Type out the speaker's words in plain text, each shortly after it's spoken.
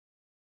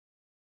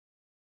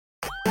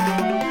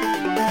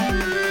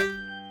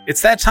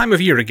It's that time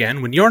of year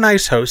again when your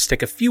nice hosts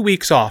take a few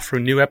weeks off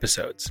from new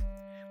episodes.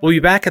 We'll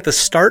be back at the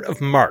start of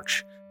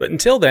March, but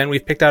until then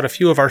we've picked out a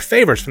few of our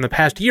favorites from the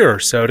past year or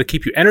so to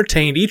keep you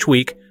entertained each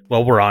week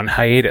while we're on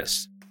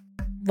hiatus.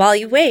 While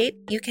you wait,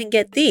 you can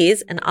get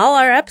these and all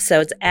our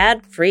episodes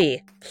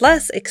ad-free,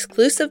 plus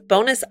exclusive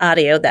bonus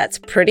audio that's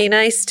pretty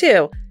nice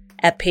too,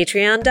 at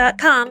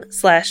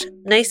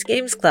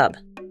patreon.com/nicegamesclub.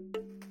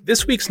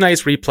 This week's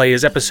Nice Replay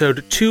is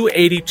episode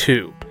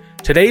 282.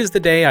 Today's the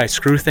day I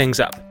screw things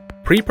up.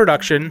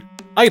 Pre-production,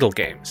 Idle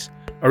Games.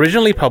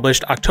 Originally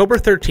published October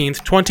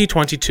 13th,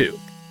 2022.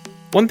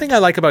 One thing I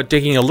like about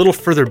digging a little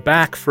further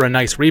back for a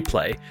nice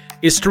replay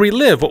is to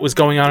relive what was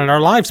going on in our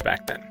lives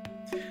back then.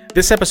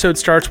 This episode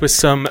starts with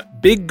some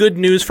big good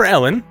news for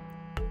Ellen,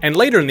 and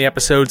later in the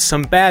episode,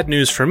 some bad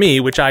news for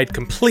me, which I'd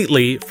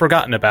completely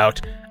forgotten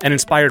about and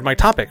inspired my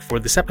topic for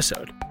this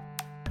episode.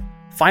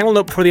 Final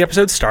note before the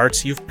episode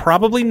starts, you've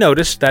probably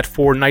noticed that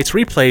for Nights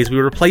Replays, we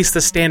replaced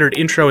the standard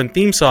intro and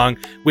theme song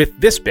with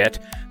this bit,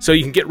 so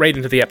you can get right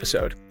into the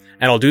episode.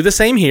 And I'll do the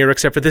same here,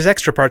 except for this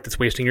extra part that's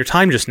wasting your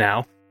time just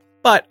now.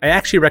 But I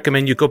actually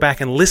recommend you go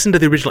back and listen to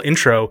the original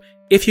intro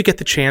if you get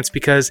the chance,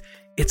 because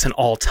it's an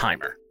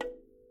all-timer.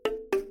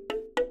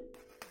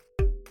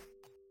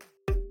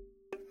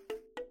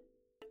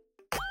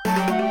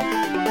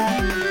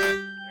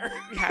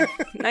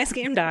 Nice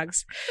game,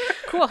 dogs.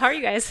 Cool. How are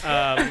you guys?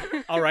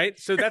 All right.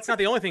 So that's not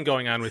the only thing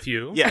going on with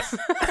you. Yes.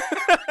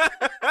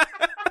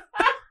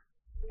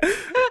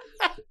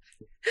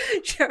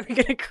 Are we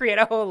going to create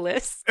a whole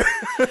list?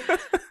 No,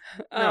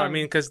 I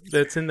mean, because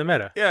it's in the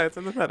meta. Yeah, it's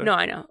in the meta. No,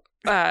 I know.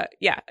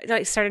 Yeah.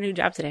 I started a new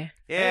job today.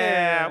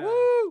 Yeah.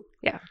 Woo.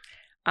 Yeah.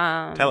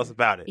 Tell us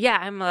about it. Yeah,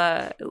 I'm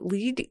a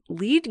lead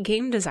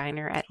game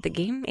designer at the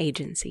game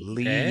agency.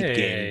 Lead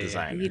game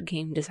designer. Lead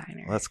game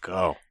designer. Let's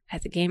go.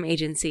 At the game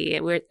agency.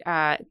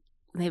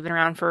 They've been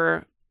around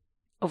for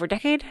over a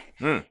decade,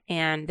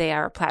 and they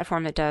are a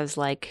platform that does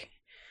like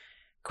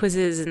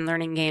quizzes and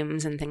learning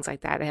games and things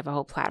like that. They have a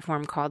whole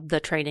platform called The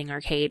Training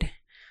Arcade.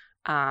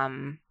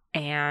 And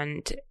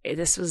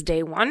this was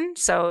day one,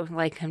 so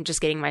like I'm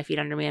just getting my feet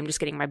under me. I'm just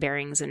getting my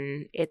bearings,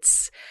 and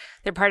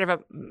they're part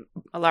of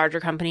a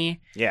larger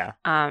company. Yeah.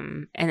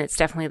 And it's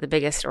definitely the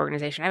biggest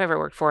organization I've ever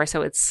worked for.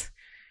 So it's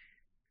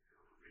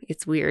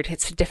weird.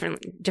 It's a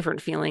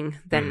different feeling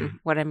than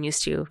what I'm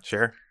used to.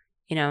 Sure.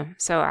 You know,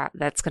 so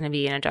that's going to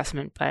be an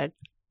adjustment, but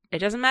it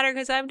doesn't matter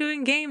because I'm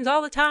doing games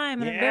all the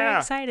time, and I'm very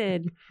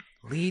excited.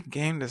 Lead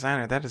game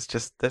designer. That's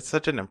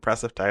such an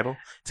impressive title.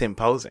 It's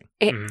imposing.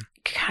 It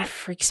kind of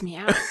freaks me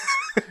out.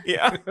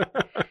 Yeah.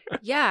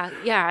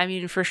 Yeah. I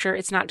mean, for sure,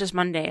 it's not just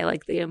Monday.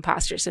 Like the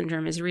imposter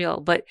syndrome is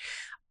real, but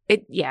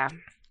yeah.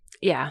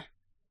 I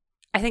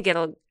think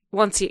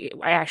once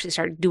I actually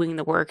start doing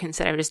the work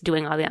instead of just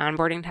doing all the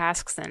onboarding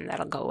tasks, then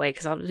that'll go away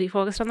because I'll be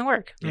focused on the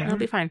work. Yeah. It'll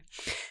be fine.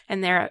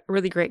 And they're a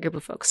really great group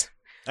of folks.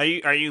 Are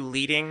you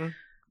leading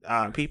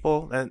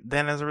people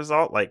then as a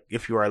result? Like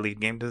if you are a lead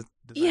game designer?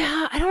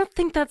 Yeah, I don't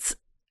think that's.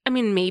 I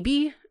mean,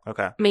 maybe.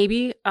 Okay.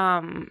 Maybe.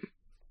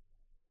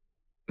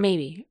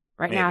 Maybe.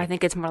 Right now, I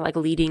think it's more like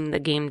leading the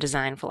game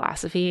design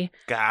philosophy.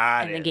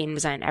 Got and it. the game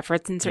design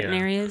efforts in certain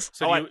areas.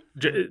 So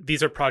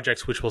these are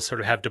projects which will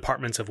sort of have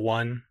departments of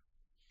one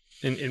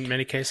in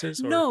many cases?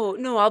 Or?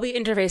 No, I'll be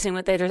interfacing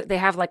with they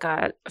have like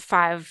a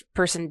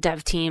 5-person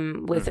dev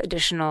team with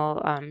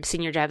additional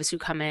senior devs who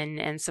come in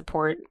and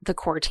support the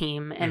core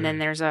team. And then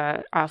there's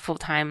a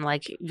full-time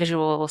like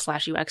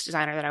visual/UX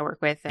designer that I work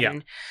with.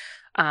 And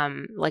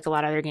like a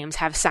lot of other games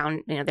have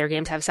sound, their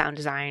games have sound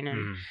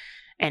design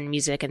and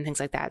music and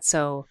things like that.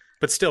 So,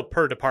 but still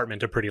per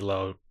department, a pretty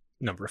low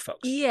number of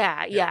folks.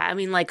 Yeah. I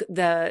mean, like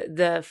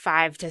the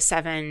 5 to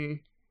 7,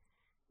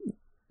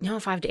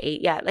 5 to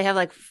 8. Yeah, they have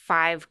like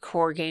 5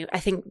 core game, I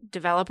think,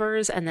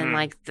 developers, and then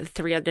like the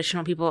 3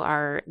 additional people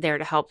are there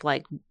to help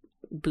like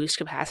boost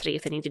capacity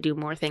if they need to do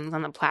more things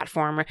on the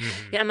platform. Or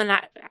I don't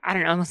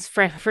know. It's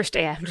first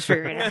day. I'm just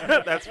figuring it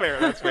out. That's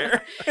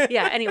fair.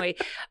 Yeah. Anyway,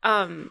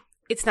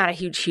 it's not a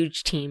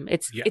huge team.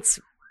 It's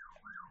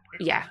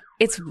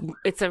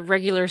a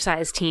regular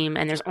sized team,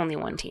 and there's only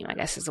one team, I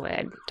guess is the way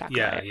I'd talk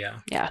about it.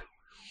 Yeah.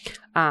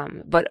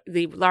 But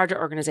the larger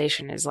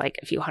organization is like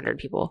a few hundred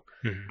people.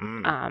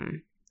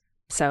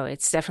 So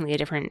it's definitely a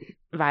different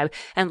vibe,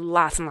 and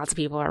lots of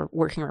people are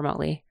working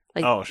remotely.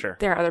 Like, oh, sure.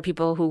 There are other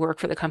people who work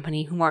for the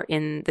company who are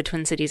in the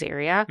Twin Cities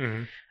area.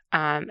 And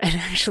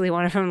actually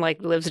one of them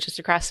like lives just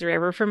across the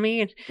river from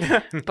me.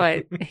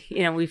 But,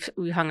 we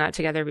hung out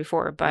together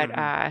before, but,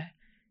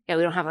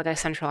 we don't have like a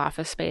central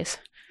office space.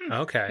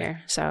 Okay.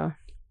 Here, so.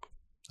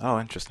 Oh,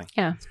 interesting.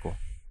 Yeah. That's cool.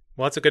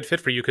 Well, that's a good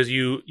fit for you because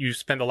you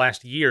spent the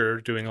last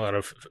year doing a lot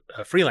of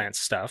freelance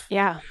stuff.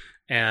 Yeah.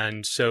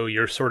 And so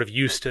you're sort of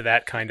used to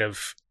that kind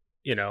of,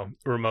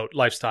 remote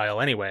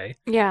lifestyle anyway.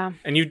 Yeah.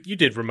 And you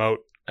did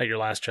remote at your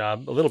last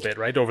job a little bit,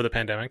 right? Over the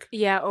pandemic?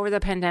 Yeah. Over the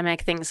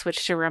pandemic, things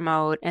switched to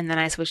remote, and then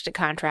I switched to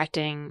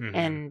contracting,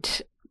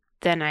 and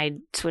then I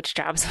switched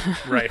jobs.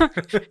 Right.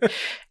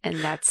 And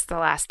that's the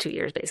last 2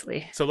 years,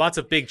 basically. So lots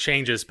of big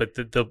changes, but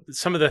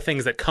some of the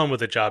things that come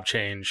with a job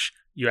change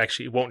you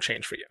actually won't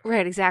change for you.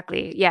 Right,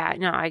 exactly. Yeah,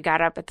 no, I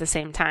got up at the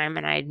same time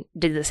and I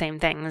did the same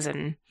things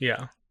and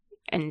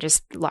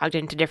just logged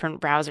into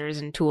different browsers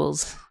and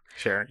tools.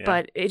 Sure. Yeah.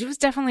 But it was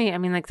definitely, I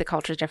mean, like the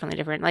culture is definitely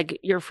different. Like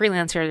you're a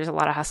freelancer, there's a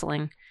lot of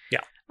hustling.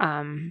 Yeah.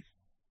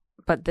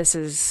 But this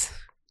is,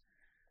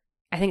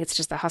 I think it's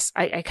just the hustle.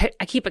 I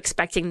keep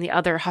expecting the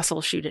other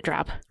hustle shoe to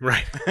drop.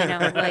 Right. You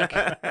know, like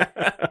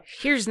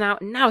here's now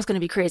it's going to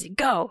be crazy.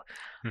 Go.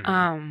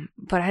 Mhm.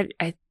 But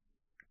I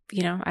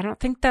don't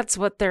think that's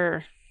what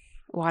they're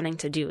wanting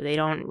to do. They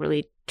don't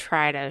really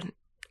try to,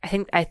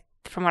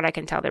 from what I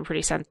can tell, they're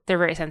they're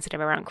very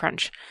sensitive around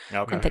crunch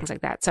and things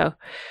like that. So,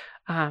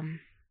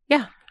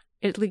 yeah,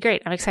 it'll be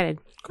great. I'm excited.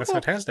 That's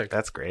fantastic.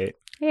 That's great.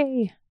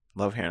 Yay.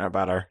 Love hearing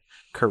about our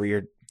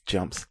career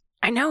jumps.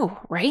 I know,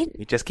 right?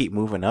 You just keep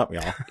moving up,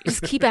 y'all.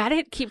 Just keep at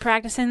it, keep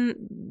practicing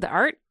the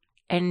art,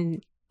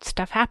 and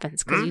stuff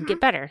happens because you get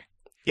better.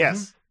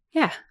 Yes.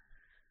 Yeah.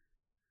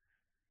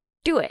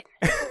 Do it.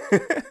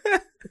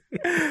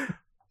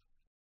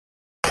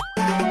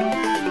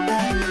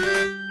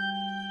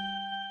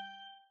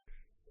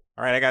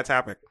 All right, I got a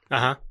topic.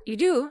 Uh-huh. You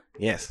do?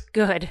 Yes.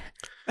 Good.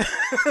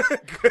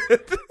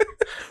 Good.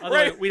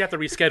 Otherwise, we'd have to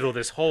reschedule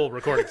this whole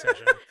recording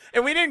session.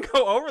 And we didn't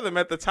go over them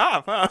at the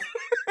top, huh?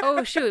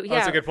 Oh, shoot. Yeah.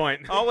 That's a good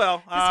point. Oh, well.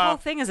 This whole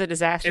thing is a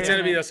disaster. It's going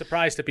to be isn't a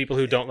surprise to people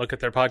who don't look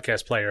at their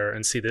podcast player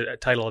and see the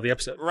title of the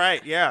episode.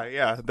 Right,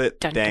 yeah. But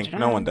Dun, dang, dun,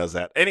 dun. no one does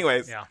that.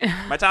 Anyways, Yeah.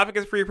 my topic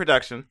is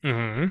pre-production,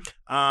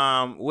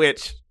 Mm-hmm.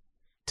 which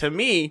to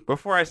me,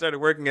 before I started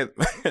working at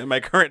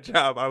my current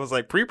job, I was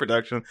like,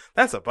 pre-production,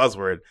 that's a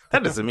buzzword.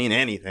 That doesn't mean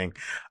anything.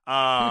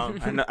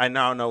 I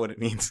now know what it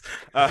means.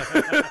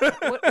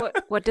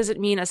 What does it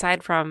mean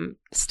aside from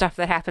stuff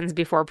that happens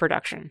before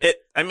production?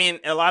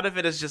 A lot of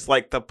it is just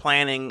like the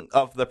planning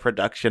of the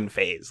production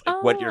phase,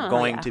 like what you're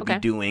going to be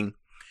doing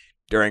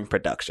during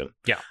production.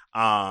 Yeah.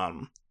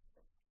 And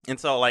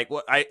so like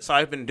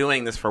I've been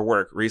doing this for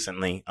work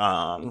recently,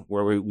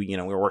 where we're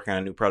working on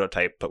a new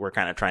prototype, but we're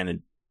kind of trying to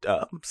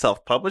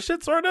self-publish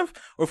it, sort of,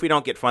 or if we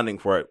don't get funding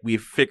for it,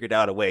 we've figured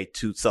out a way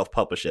to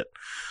self-publish it.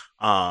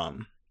 But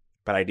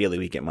ideally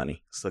we get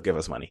money, so give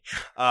us money.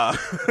 But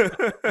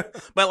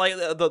like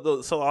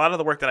so a lot of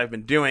the work that I've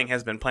been doing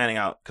has been planning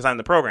out, because I'm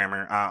the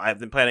programmer. I've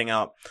been planning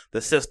out the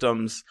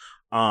systems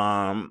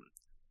in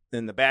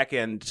the back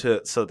end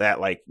so that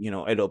like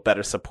it'll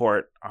better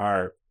support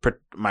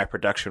my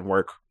production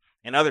work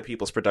and other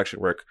people's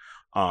production work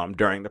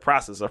during the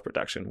process of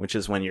production, which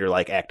is when you're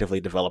like actively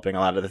developing a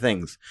lot of the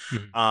things.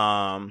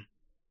 Mm-hmm.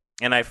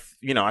 And I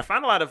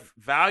found a lot of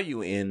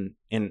value in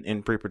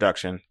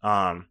pre-production,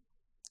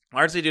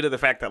 largely due to the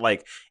fact that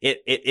like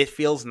it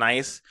feels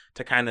nice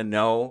to kind of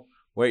know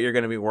what you're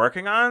going to be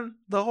working on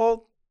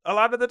a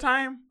lot of the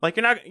time. Like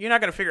you're not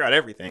going to figure out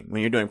everything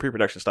when you're doing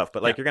pre-production stuff,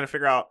 but like you're going to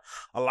figure out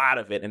a lot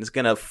of it, and it's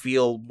going to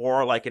feel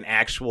more like an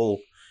actual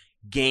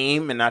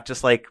game and not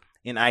just like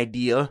an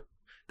idea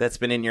that's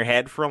been in your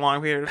head for a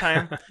long period of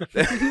time.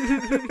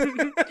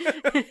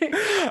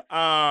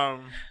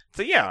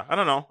 So yeah, I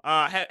don't know.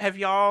 Have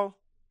y'all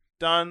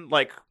done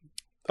like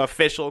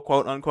official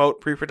quote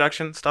unquote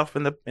pre-production stuff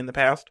in the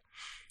past?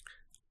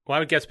 Well, I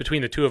would guess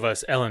between the two of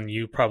us, Ellen,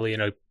 you probably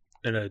in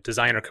a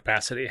designer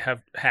capacity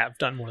have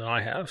done more than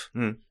I have.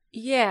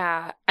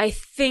 Yeah, I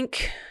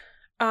think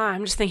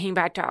I'm just thinking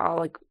back to all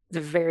like the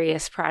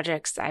various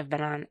projects I've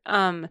been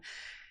on.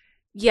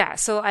 Yeah,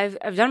 so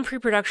I've done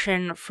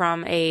pre-production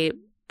from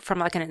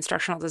like an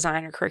instructional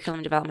design or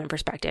curriculum development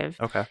perspective.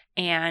 Okay.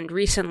 And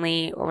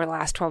recently, over the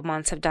last 12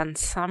 months, I've done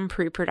some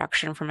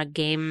pre-production from a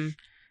game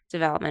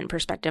development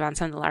perspective on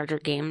some of the larger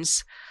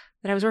games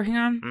that I was working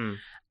on.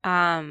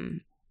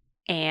 And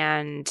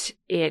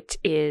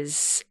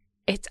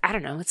I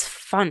don't know, it's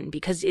fun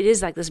because it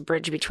is like this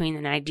bridge between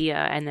an idea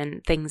and then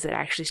things that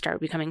actually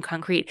start becoming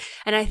concrete.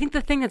 And I think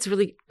the thing that's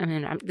really,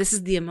 this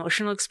is the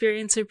emotional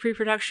experience of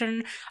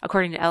pre-production,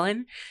 according to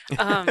Ellen.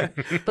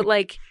 But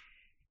like,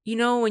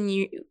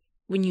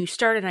 when you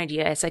start an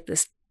idea, it's like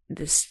this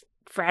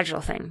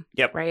fragile thing.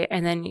 Yep. Right.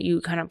 And then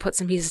you kind of put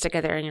some pieces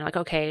together and you're like,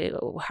 okay,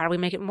 how do we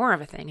make it more of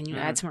a thing? And you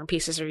add some more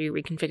pieces or you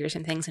reconfigure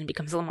some things and it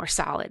becomes a little more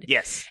solid.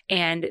 Yes.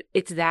 And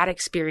it's that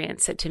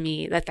experience that to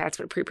me, that's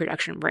what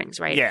pre-production brings,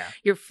 right? Yeah.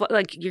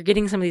 You're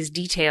getting some of these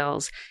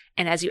details.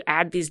 And as you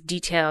add these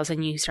details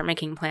and you start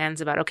making plans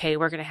about, okay,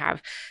 we're going to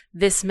have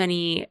this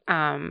many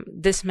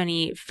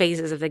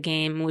phases of the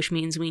game, which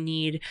means we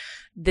need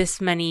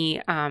this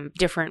many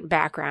different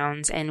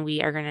backgrounds, and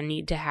we are going to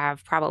need to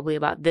have probably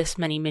about this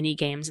many mini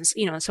games, and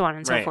so on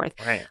and so forth.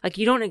 Right. Like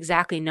you don't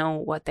exactly know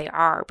what they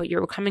are, but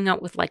you're coming up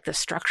with like the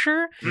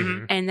structure,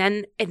 and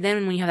then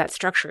when you have that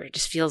structure, it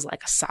just feels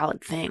like a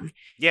solid thing.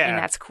 Yeah, and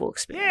that's a cool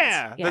experience.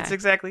 Yeah, that's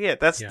exactly it.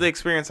 That's the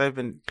experience I've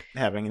been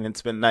having, and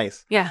it's been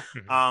nice. Yeah.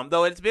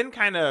 Though it's been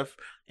kind of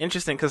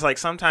interesting because like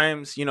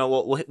sometimes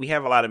we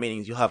have a lot of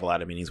meetings. You'll have a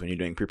lot of meetings when you're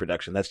doing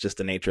pre-production. That's just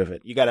the nature of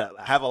it. You got to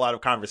have a lot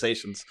of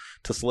conversations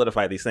to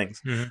solidify these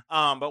things.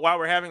 But while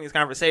we're having these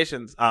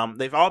conversations,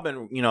 they've all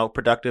been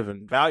productive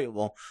and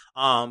valuable.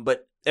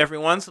 But every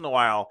once in a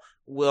while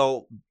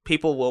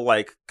people will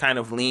like kind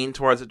of lean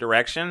towards a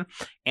direction,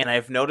 and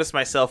I've noticed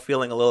myself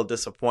feeling a little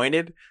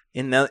disappointed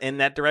in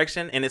that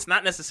direction, and it's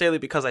not necessarily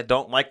because I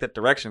don't like that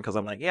direction, because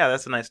I'm like, yeah,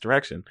 that's a nice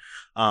direction,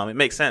 it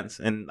makes sense,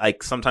 and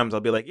like sometimes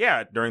I'll be like,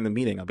 yeah, during the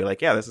meeting I'll be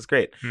like, yeah, this is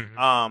great.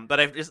 But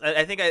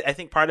I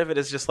think part of it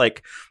is just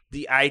like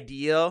the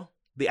ideal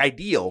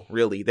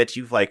really that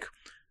you've like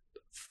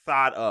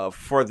thought of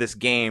for this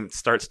game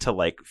starts to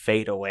like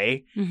fade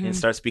away and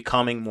starts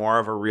becoming more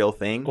of a real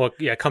thing. Well,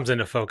 yeah, it comes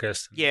into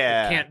focus.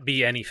 Yeah. It can't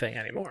be anything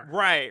anymore.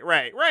 Right.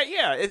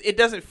 Yeah. It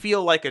doesn't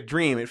feel like a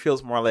dream. It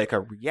feels more like a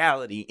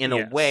reality in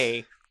a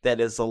way that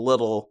is a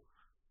little,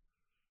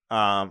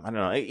 I don't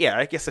know. Yeah,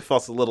 I guess it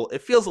feels a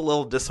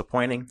little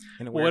disappointing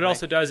in a weird What it way.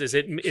 also does is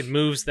it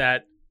moves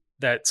that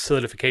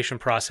solidification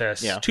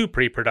process to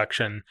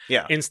pre-production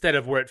instead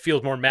of where it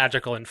feels more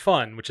magical and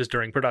fun, which is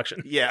during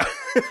production. Yeah.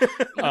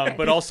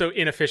 But also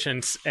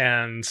inefficient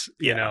and,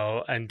 you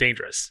know, and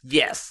dangerous.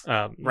 Yes.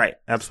 Right.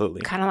 Absolutely.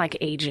 Kind of like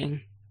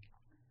aging.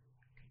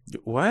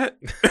 What?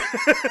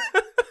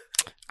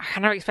 I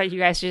kind of expect you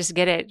guys to just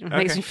get it. It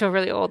makes me feel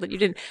really old that you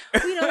didn't.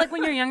 Well, you know, like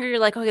when you're younger, you're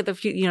like, okay,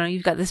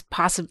 you've got this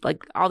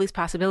all these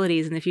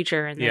possibilities in the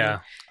future, and then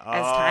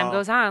as time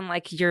goes on,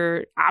 like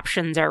your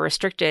options are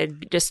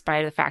restricted just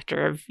by the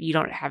factor of you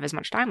don't have as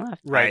much time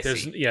left. Right.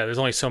 There's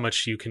only so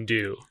much you can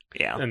do.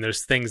 Yeah. And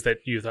there's things that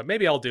you thought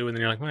maybe I'll do, and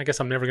then you're like, well, I guess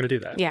I'm never going to do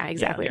that. Yeah.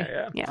 Exactly.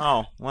 Yeah.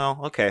 Oh, well,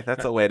 okay.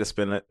 That's a way to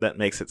spin it that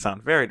makes it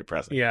sound very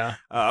depressing. Yeah.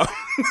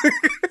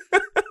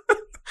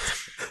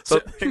 So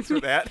thanks for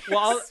that.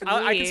 Well,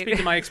 I can speak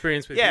to my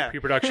experience with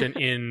pre-production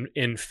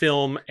in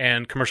film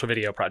and commercial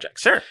video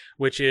projects. Sure.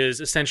 Which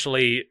is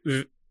essentially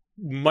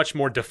much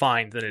more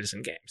defined than it is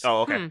in games.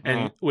 Oh, okay.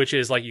 And which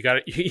is like you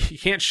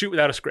can't shoot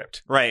without a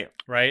script. Right.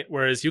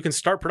 Whereas you can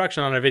start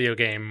production on a video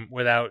game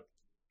without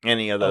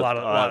any of the a lot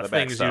of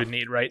things you would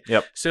need, right?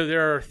 Yep. So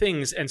there are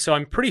things, and so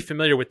I'm pretty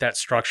familiar with that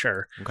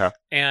structure. Okay.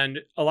 And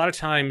a lot of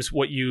times,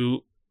 what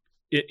you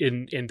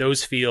in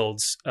those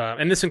fields,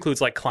 and this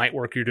includes like client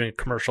work, you're doing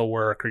commercial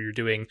work, or you're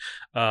doing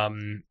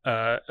motion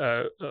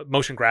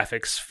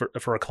graphics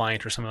for a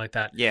client or something like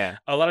that. Yeah.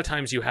 A lot of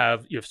times you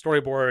have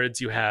storyboards,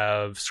 you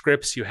have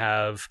scripts, you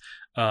have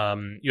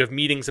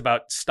meetings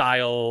about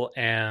style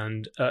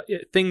and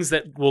things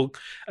that will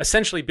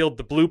essentially build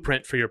the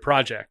blueprint for your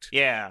project.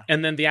 Yeah.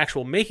 And then the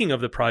actual making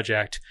of the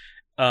project,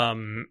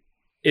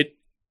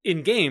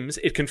 in games,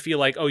 it can feel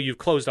like, oh, you've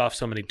closed off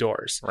so many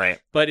doors. Right.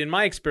 But in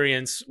my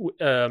experience,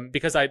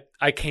 because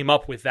I came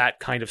up with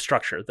that kind of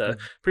structure, the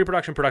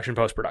pre-production, production,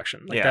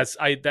 post-production,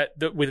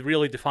 with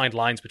really defined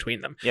lines between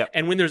them. Yep.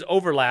 And when there's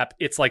overlap,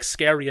 it's like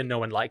scary and no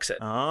one likes it.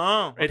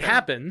 Oh, okay. It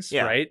happens,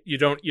 right?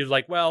 You're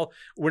like, well,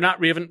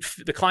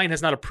 the client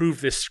has not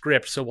approved this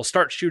script, so we'll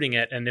start shooting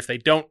it. And if they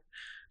don't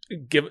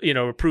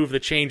approve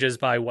the changes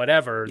by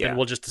whatever, then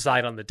we'll just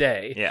decide on the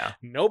day. Yeah.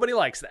 Nobody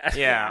likes that.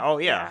 Yeah. Oh,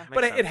 yeah.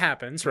 But it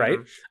happens, right?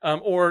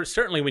 Or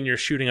certainly when you're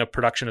shooting a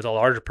production as a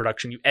larger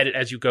production, you edit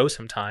as you go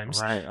sometimes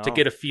to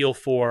get a feel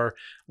for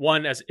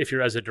one, if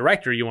you're as a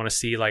director, you want to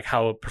see like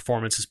how a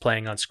performance is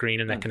playing on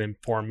screen, and that can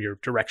inform your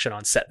direction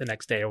on set the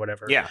next day or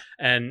whatever. Yeah.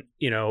 And,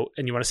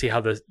 and you want to see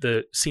how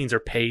the scenes are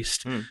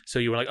paced. So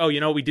you were like, oh,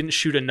 we didn't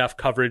shoot enough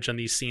coverage on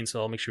these scenes, so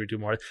I'll make sure we do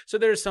more. So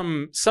there's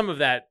some of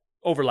that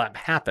overlap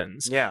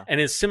happens. Yeah.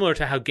 And it's similar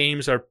to how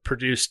games are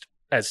produced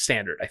as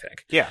standard, I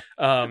think. Yeah.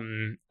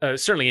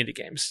 Certainly indie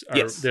games.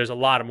 There's a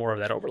lot more of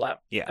that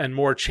overlap. Yeah. And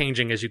more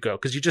changing as you go,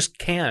 because you just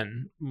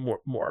can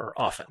more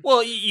often.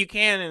 Well, you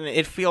can, and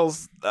it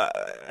feels,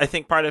 I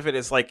think part of it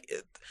is like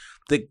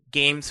the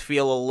games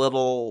feel a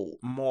little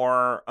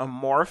more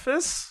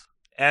amorphous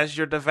as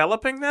you're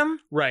developing them.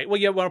 Right. Well,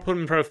 you want to put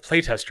them in front of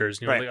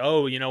playtesters. Like,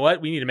 oh, you know what?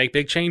 We need to make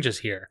big changes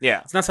here. Yeah.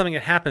 It's not something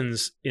that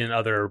happens in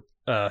other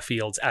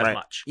fields as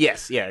much.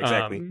 Yes. Yeah,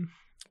 exactly.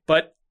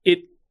 But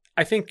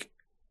I think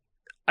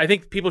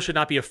people should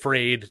not be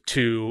afraid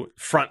to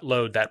front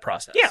load that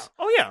process. Yeah.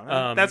 Oh,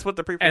 yeah. That's what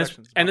the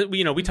pre-production is about.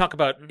 And we talk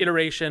about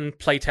iteration,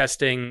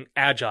 playtesting,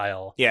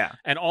 agile. Yeah.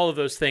 And all of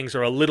those things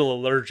are a little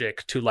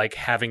allergic to like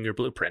having your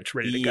blueprint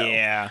ready to go.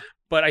 Yeah.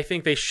 But I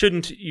think you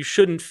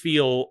shouldn't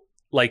feel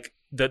like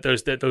that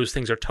those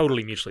things are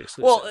totally mutually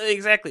exclusive. Well,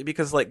 exactly,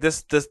 because like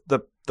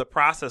the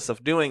process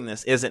of doing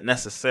this isn't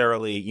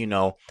necessarily,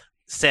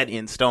 set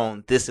in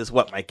stone. This is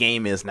what my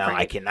game is now. Right.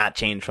 I cannot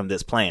change from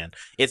this plan.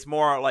 It's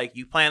more like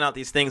you plan out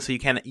these things so you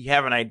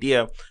have an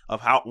idea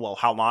of how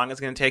long it's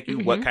going to take you,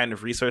 what kind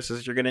of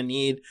resources you're going to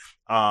need,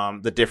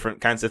 the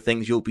different kinds of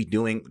things you'll be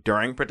doing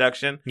during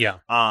production. Yeah.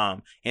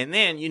 And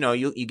then,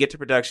 you get to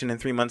production, and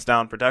 3 months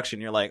down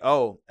production, you're like,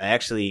 oh,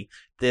 actually,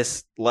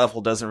 this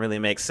level doesn't really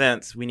make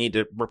sense. We need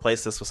to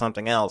replace this with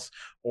something else.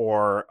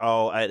 Or,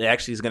 oh, it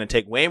actually is going to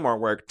take way more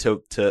work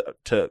to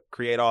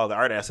create all the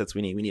art assets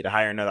we need. We need to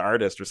hire another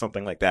artist or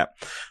something like that.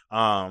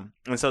 And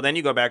so then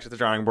you go back to the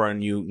drawing board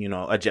and you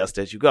adjust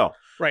as you go.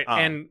 Right.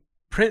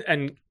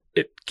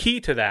 Key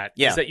to that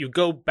is that you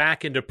go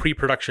back into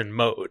pre-production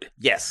mode.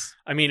 Yes.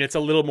 I mean, it's a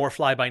little more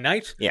fly by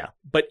night. Yeah.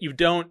 But you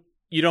don't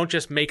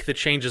just make the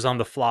changes on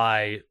the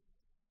fly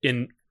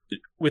in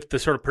with the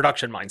sort of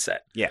production mindset.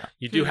 Yeah.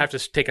 You do have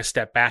to take a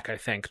step back, I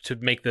think, to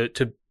make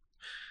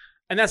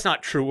and that's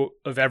not true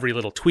of every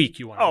little tweak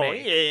you want to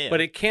make. Yeah. But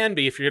it can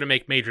be if you're going to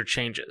make major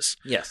changes.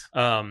 Yes.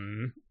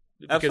 Because,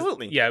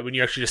 Absolutely. Yeah, when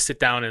you actually just sit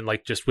down and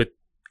like just with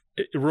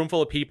a room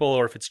full of people,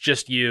 or if it's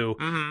just you,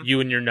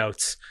 you and your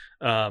notes,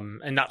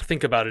 and not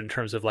think about it in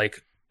terms of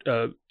like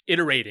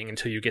iterating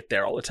until you get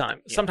there all the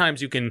time. Yeah.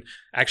 Sometimes you can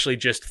actually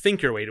just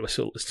think your way to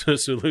a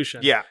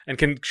solution, and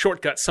can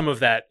shortcut some of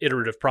that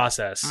iterative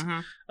process,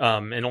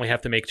 and only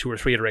have to make 2 or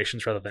 3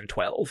 iterations rather than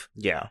 12.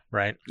 Yeah.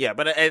 Right. Yeah,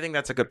 but I think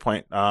that's a good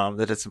point.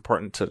 That it's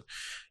important to,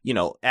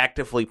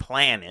 actively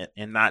plan it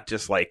and not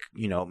just like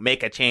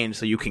make a change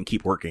so you can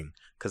keep working.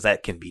 Because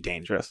that can be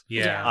dangerous.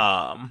 Yeah.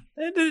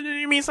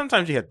 I mean,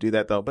 sometimes you have to do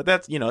that though. But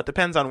that's it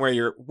depends on where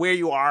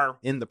you are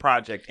in the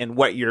project and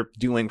what you're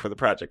doing for the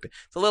project.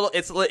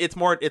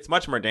 It's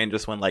much more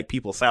dangerous when like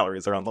people's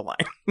salaries are on the line.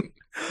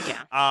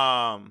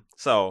 Yeah.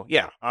 So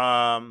yeah.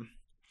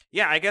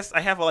 I guess I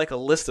have like a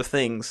list of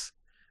things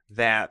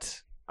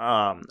that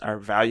are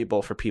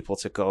valuable for people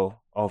to go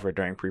over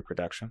during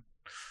pre-production.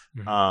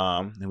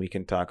 And we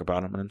can talk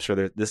about them. I'm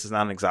sure this is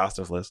not an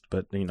exhaustive list,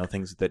 but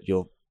things that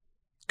you'll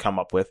come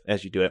up with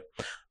as you do it.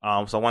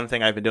 So one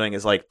thing I've been doing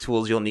is like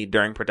tools you'll need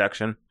during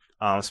production,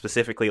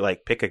 specifically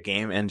like pick a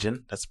game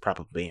engine. That's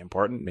probably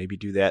important. Maybe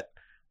do that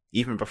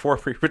even before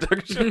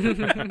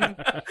pre-production.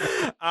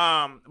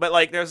 But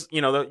like there's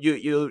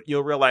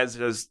you'll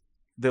realize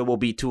there will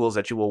be tools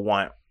that you will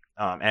want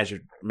as you're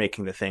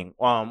making the thing.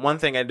 One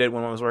thing I did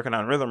when I was working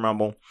on Rhythm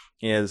Rumble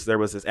is there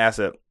was this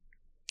asset.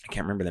 I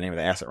can't remember the name of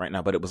the asset right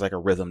now, but it was like a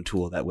rhythm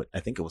tool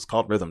I think it was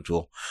called Rhythm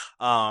Tool,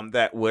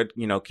 that would,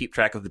 keep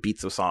track of the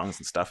beats of songs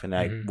and stuff. And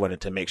I wanted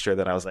to make sure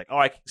that I was like,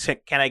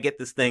 can I get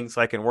this thing so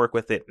I can work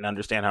with it and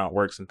understand how it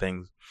works and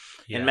things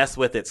and mess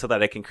with it so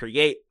that I can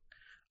create,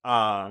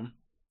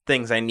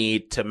 things I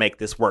need to make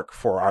this work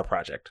for our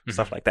project,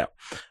 stuff like that.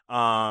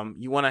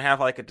 You want to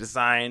have like a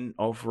design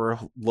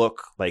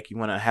overlook, like you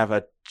want to have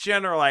a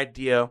general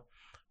idea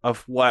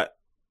of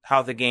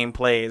how the game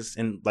plays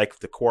in like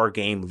the core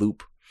game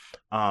loop.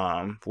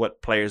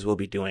 What players will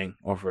be doing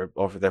over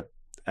the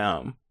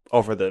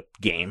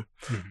game.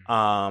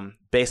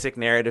 Basic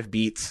narrative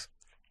beats,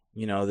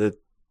 the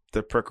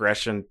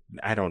progression.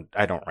 I don't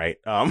write.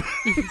 But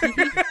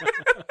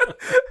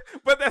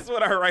that's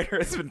what our writer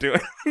has been doing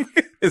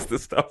is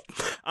this stuff.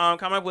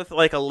 Come up with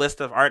like a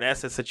list of art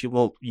assets that you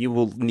will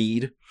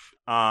need.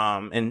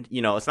 And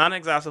it's not an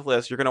exhaustive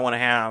list. You're going to want to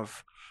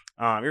have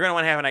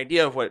an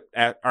idea of what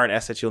art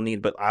assets you'll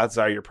need, but odds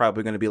are you're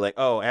probably going to be like,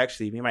 oh,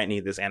 actually, we might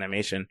need this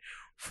animation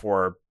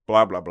for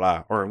blah, blah,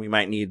 blah, or we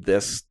might need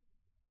this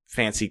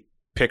fancy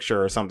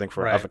picture or something of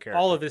a character.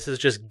 All of this is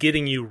just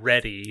getting you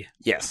ready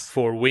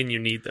for when you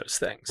need those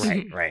things.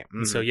 Right.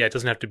 And so, it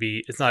doesn't have to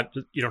be,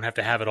 you don't have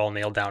to have it all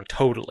nailed down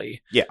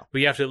totally. Yeah.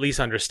 But you have to at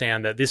least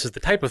understand that this is the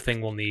type of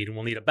thing we'll need, and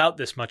we'll need about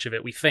this much of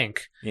it, we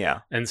think.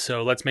 Yeah. And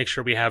so let's make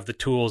sure we have the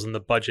tools and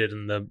the budget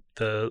and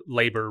the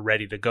labor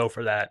ready to go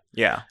for that.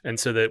 Yeah. And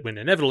so that when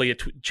inevitably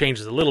it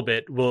changes a little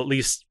bit,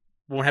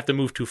 won't have to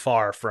move too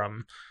far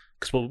from,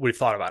 because we've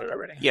thought about it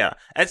already. Yeah.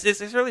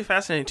 It's really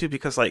fascinating too,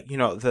 because like,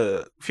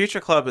 the Future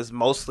Club is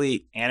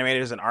mostly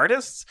animators and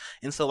artists.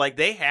 And so like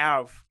they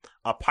have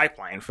a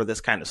pipeline for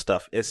this kind of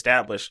stuff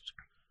established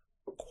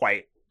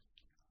quite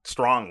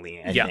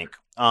strongly, I think.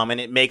 And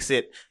it makes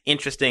it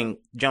interesting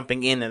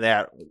jumping into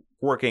that,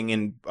 working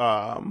in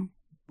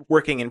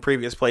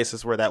previous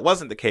places where that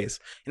wasn't the case.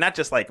 And not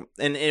just like,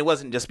 and it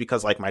wasn't just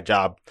because like my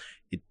job,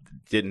 it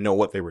didn't know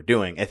what they were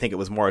doing. I think it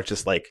was more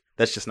just like,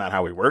 that's just not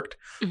how we worked.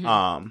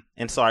 And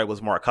so I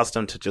was more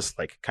accustomed to just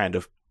like kind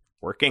of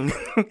working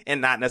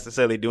and not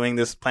necessarily doing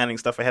this planning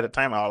stuff ahead of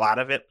time, a lot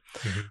of it.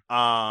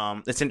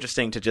 It's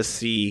interesting to just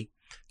see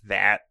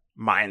that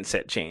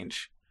mindset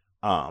change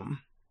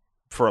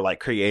for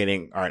like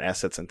creating art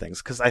assets and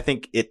things. Cause I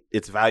think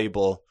it's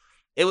valuable.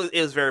 It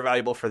was very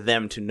valuable for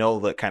them to know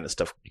that kind of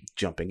stuff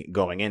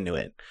going into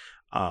it.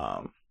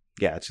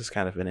 It's just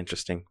kind of an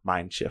interesting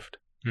mind shift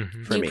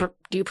for me.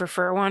 Do you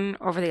prefer one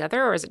over the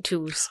other, or is it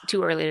too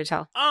early to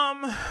tell?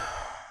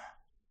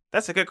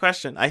 That's a good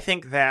question. I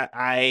think that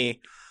I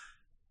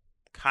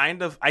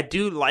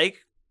do like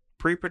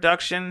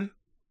pre-production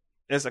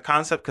as a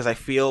concept because I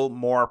feel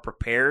more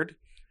prepared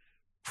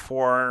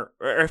or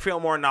I feel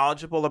more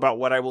knowledgeable about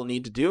what I will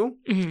need to do.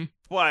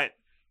 But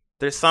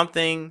there's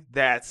something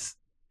that's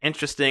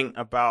interesting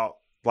about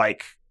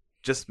like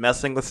just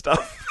messing with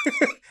stuff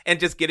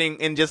and just doing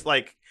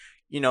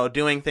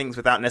things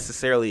without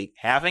necessarily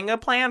having a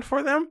plan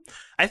for them.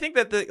 I think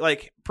that the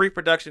like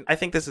pre-production, I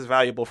think this is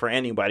valuable for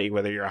anybody,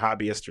 whether you're a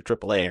hobbyist or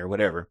AAA or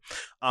whatever.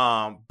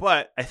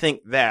 But I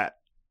think that,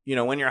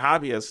 when you're a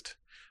hobbyist,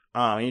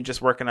 you're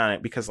just working on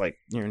it because like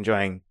you're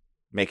enjoying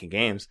making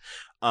games.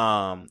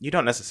 You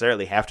don't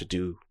necessarily have to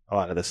do a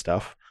lot of this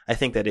stuff. I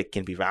think that it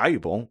can be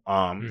valuable.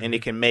 And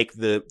it can make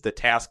the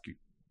task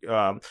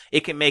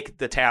it can make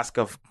the task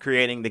of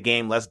creating the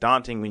game less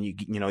daunting when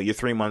you're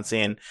 3 months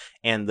in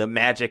and the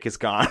magic is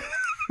gone.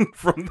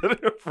 from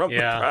the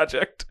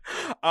project.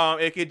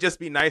 It could just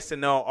be nice to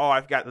know,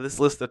 I've got this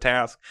list of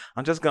tasks.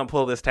 I'm just gonna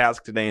pull this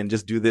task today and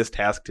just do this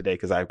task today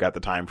because I've got the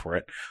time for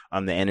it,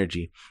 the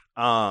energy.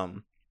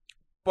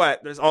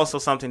 But there's also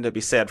something to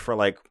be said for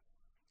like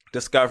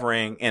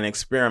discovering and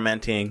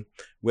experimenting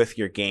with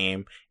your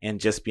game and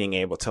just being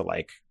able to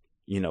like,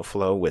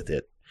 flow with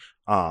it.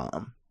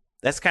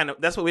 That's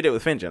what we did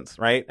with Vengeance,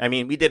 right? I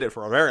mean, we did it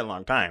for a very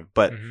long time,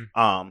 but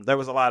there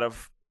was a lot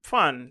of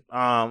fun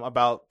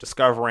about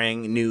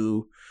discovering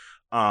new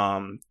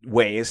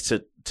ways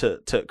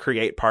to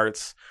create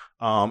parts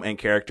and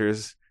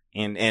characters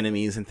and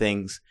enemies and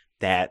things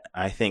that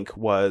I think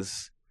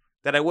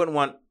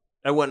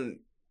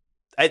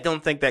I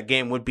don't think that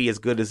game would be as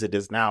good as it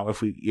is now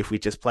if we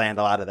just planned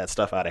a lot of that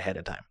stuff out ahead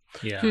of time.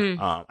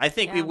 Yeah. I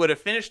think we would have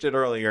finished it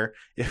earlier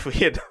if we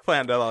had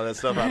planned a lot of that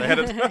stuff out ahead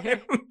of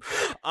time.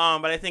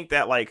 But I think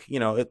that like,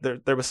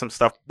 there was some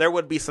stuff, there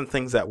would be some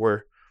things that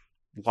were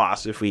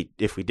lost if we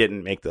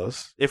didn't make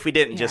those, if we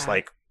didn't just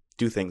like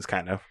do things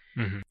kind of.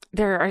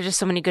 There are just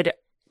so many good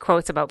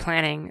quotes about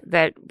planning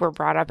that were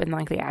brought up in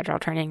like the agile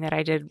training that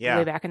I did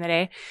way back in the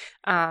day.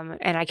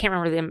 And I can't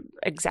remember them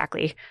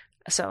exactly.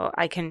 So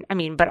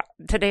but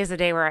today's the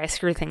day where I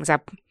screw things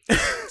up.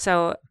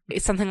 So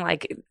it's something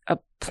like a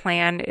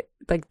plan,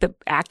 like the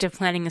active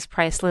planning is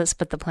priceless,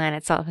 but the plan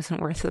itself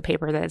isn't worth the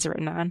paper that it's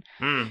written on,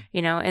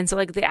 And so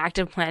like the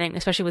active planning,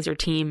 especially with your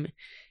team,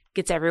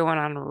 gets everyone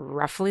on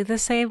roughly the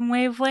same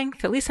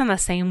wavelength, at least on the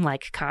same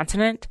like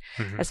continent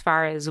as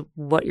far as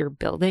what you're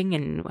building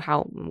and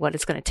what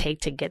it's going to take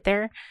to get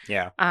there.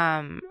 Yeah.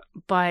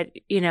 But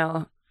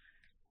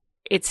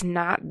it's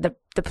not the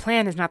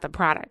plan is not the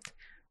product.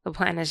 The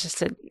plan is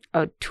just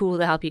a tool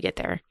to help you get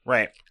there.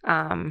 Right.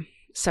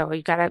 So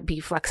you got to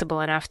be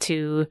flexible enough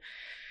to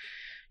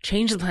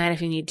change the plan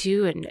if you need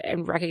to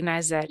and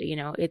recognize that,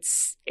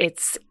 it's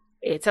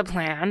a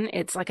plan.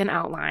 It's like an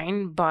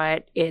outline,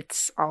 but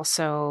it's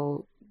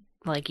also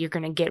like you're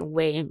going to get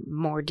way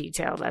more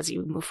detailed as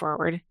you move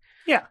forward.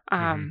 Yeah.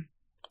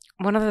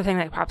 One other thing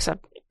that popped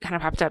up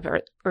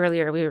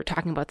earlier, we were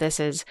talking about this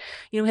is,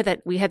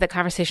 we had that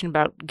conversation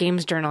about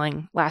games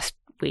journaling last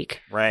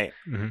week. Right.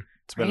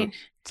 It's been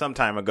some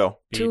time ago.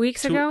 2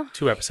 weeks ago?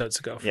 2 episodes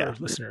ago for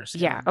listeners.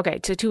 Yeah. Okay.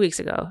 So 2 weeks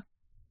ago.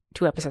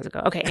 2 episodes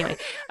ago. Okay. Anyway.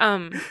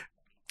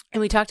 And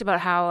we talked about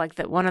how like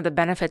one of the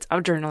benefits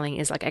of journaling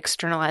is like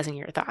externalizing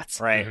your thoughts.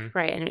 Right.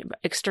 Right. And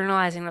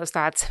externalizing those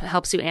thoughts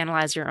helps you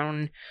analyze your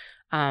own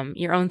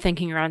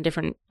thinking around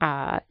different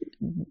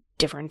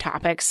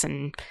topics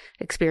and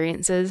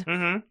experiences.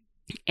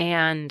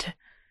 And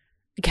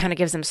it kind of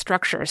gives them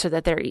structure so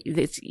that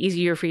it's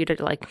easier for you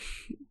to like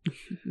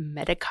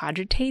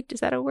metacogitate.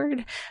 Is that a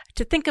word?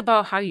 To think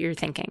about how you're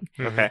thinking.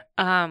 Okay.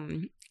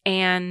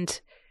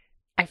 And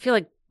I feel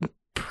like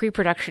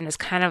pre-production is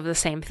kind of the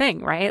same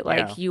thing, right?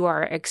 Like you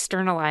are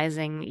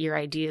externalizing your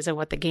ideas of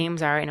what the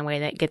games are in a way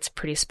that gets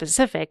pretty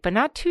specific, but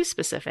not too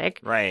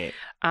specific. Right.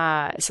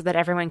 So that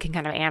everyone can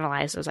kind of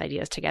analyze those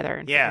ideas together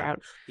and figure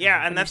out.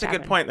 Yeah, and that's a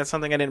good point. That's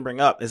something I didn't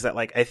bring up, is that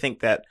like I think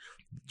that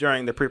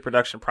during the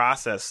pre-production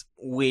process,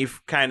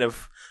 we've kind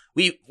of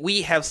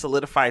we have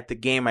solidified the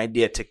game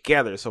idea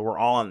together, so we're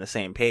all on the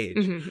same page.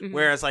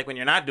 Whereas like when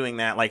you're not doing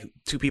that, like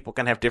two people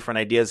can have different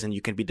ideas and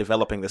you can be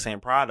developing the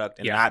same product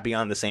and not be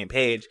on the same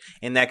page,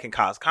 and that can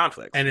cause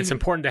conflict. And it's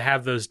important to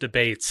have those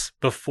debates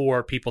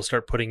before people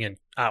start putting in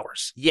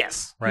hours.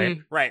 Yes. Right.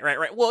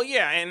 Right. Well,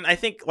 yeah, and I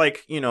think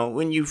like,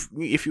 when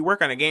if you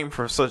work on a game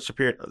for such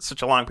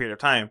a long period of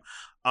time,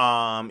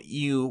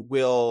 you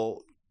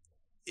will,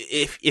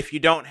 if you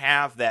don't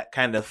have that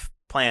kind of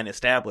plan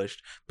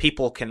established,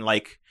 people can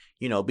like,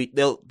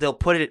 they'll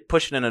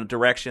push it in a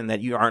direction that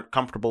you aren't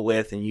comfortable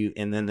with,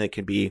 and then there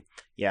could be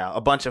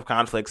a bunch of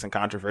conflicts and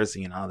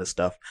controversy and all this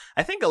stuff.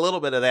 I think a little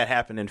bit of that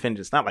happened in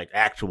Vengeance, not like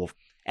actual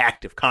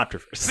active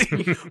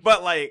controversy,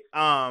 but like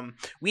I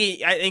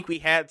think we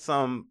had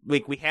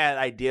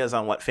ideas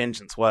on what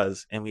Vengeance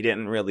was, and we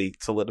didn't really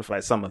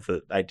solidify some of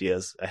the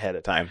ideas ahead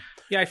of time.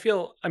 Yeah, I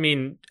feel,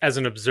 as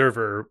an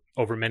observer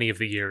over many of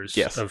the years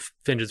of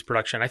Vengeance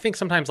production, I think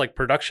sometimes like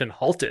production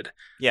halted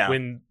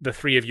when the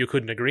three of you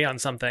couldn't agree on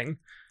something.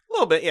 A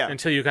little bit,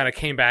 until you kind of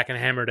came back and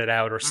hammered it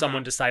out, or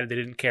someone decided they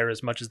didn't care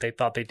as much as they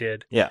thought they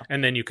did. Yeah.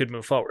 And then you could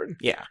move forward.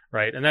 Yeah.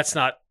 Right. And that's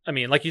not,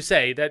 like you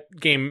say, that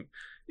game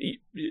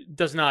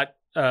does not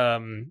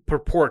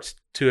purport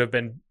to have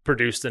been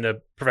produced in a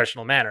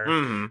professional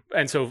manner.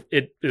 And so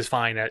it is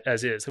fine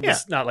as is. It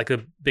was not like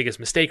the biggest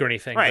mistake or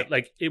anything, but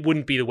like it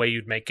wouldn't be the way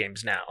you'd make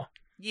games now.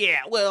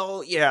 Yeah,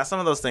 well, some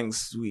of those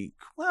things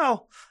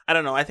I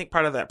don't know. I think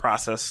part of that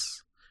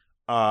process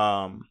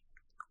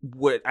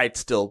what I'd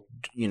still,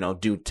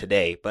 do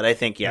today. But I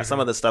think, some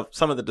of the stuff,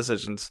 some of the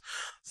decisions,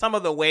 some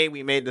of the way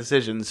we made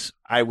decisions,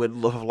 I would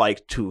have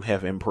liked to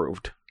have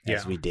improved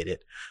as we did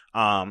it.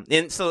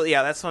 And so,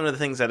 that's one of the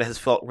things that has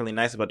felt really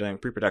nice about doing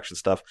pre-production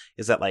stuff,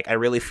 is that like I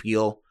really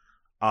feel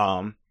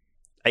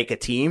like a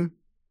team,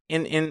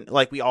 in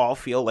like we all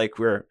feel like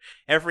we're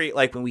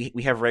when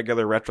we have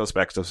regular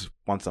retrospectives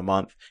once a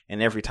month,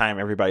 and every time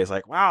everybody's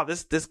like, wow,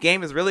 this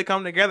game has really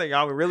come together,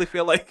 y'all. We really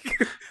feel like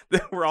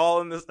that we're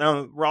all in this,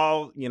 we're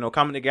all,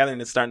 coming together,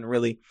 and it's starting to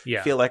really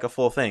feel like a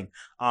full thing.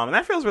 And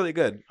that feels really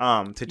good.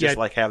 To just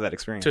like have that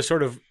experience. To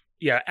sort of,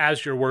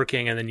 as you're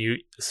working, and then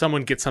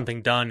someone gets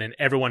something done, and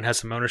everyone has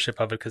some ownership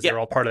of it because they're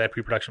all part of that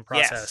pre-production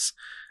process. Yes.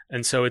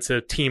 And so it's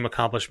a team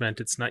accomplishment.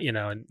 It's not,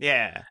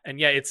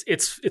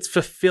 it's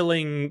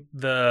fulfilling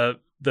the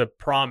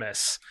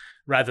promise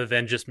rather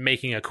than just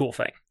making a cool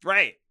thing.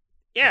 Right.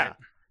 Yeah. Right.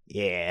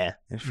 Yeah.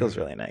 It feels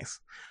really nice.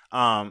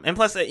 And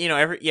plus,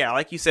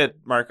 like you said,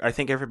 Mark, I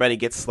think everybody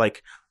gets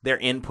like their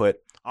input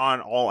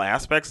on all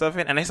aspects of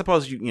it. And I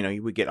suppose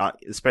you would get,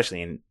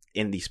 especially in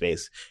indie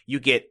space, you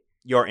get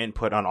your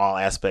input on all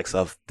aspects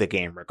of the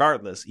game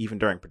regardless, even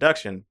during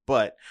production.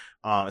 But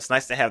it's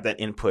nice to have that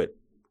input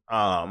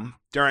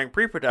during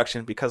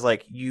pre-production, because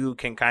like you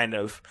can kind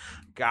of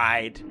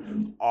guide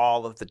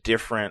all of the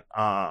different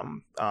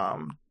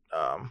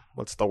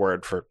what's the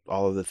word for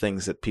all of the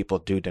things that people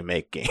do to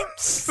make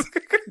games?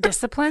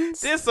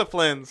 Disciplines.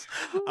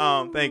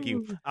 Thank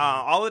you.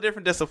 All the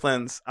different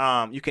disciplines,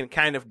 you can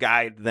kind of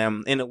guide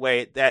them in a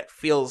way that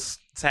feels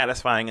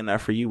satisfying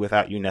enough for you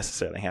without you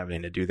necessarily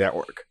having to do that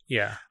work.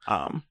 Yeah.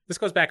 This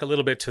goes back a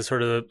little bit to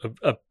sort of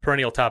a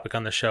perennial topic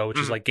on the show, which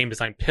is like game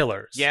design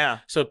pillars. Yeah.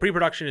 So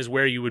pre-production is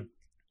where you would,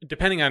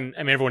 depending on,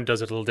 everyone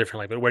does it a little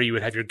differently, but where you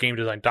would have your game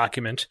design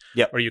document,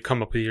 where you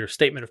come up with your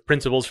statement of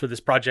principles for this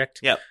project.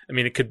 Yep.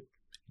 It could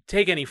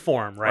take any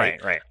form,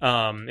 right? Right.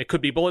 It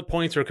could be bullet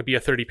points, or it could be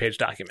a 30-page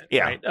document.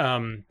 Yeah.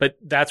 Right. But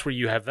that's where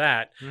you have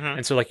that. Mm-hmm.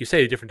 And so, like you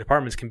say, the different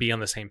departments can be on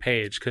the same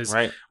page, because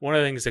one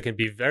of the things that can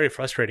be very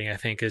frustrating, I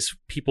think, is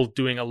people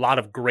doing a lot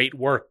of great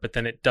work, but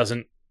then it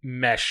doesn't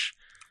mesh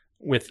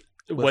with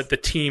what the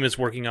team is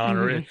working on.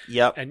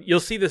 Mm-hmm. And you'll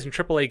see this in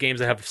AAA games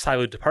that have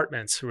siloed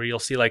departments, where you'll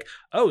see like,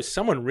 oh,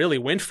 someone really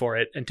went for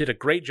it and did a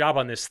great job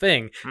on this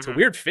thing. Mm-hmm. It's a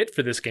weird fit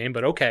for this game,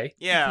 but okay.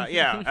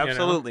 Yeah,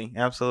 absolutely.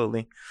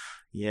 Absolutely.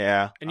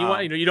 Yeah. And you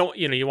want,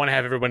 you want to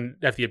have everyone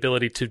have the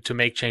ability to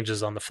make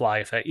changes on the fly,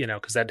 if that,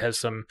 because that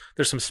has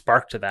there's some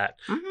spark to that.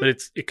 Mm-hmm.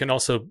 But it can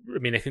also,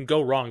 it can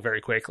go wrong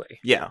very quickly.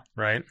 Yeah.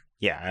 Right?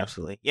 Yeah,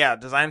 absolutely. Yeah,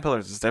 design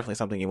pillars is definitely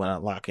something you want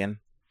to lock in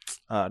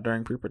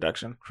during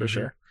pre-production, for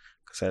sure.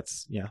 Because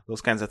that's,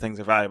 those kinds of things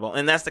are valuable.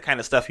 And that's the kind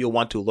of stuff you'll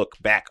want to look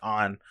back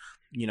on,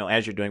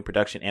 as you're doing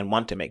production and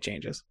want to make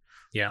changes.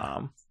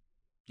 Yeah.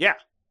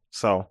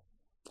 So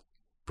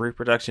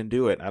pre-production,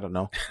 do it. I don't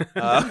know.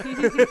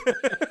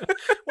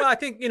 Well, I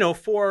think,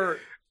 for,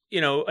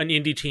 an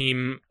indie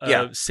team,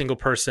 single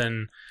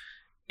person,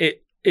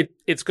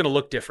 it's going to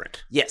look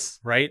different. Yes.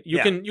 Right? You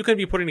can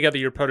be putting together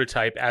your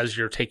prototype as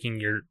you're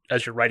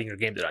writing your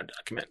game design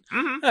document.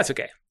 Mm-hmm. That's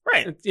okay.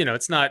 Right.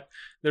 It's not,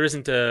 there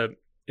isn't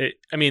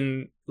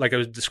like I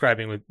was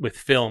describing with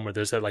film, where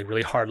there's that like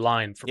really hard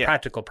line for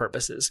practical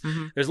purposes.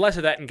 Mm-hmm. There's less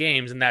of that in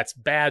games, and that's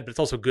bad, but it's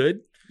also good.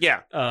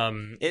 Yeah.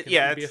 It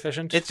be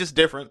efficient. It's just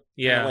different.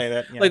 Yeah. In a way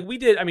that, like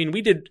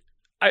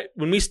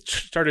when we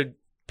started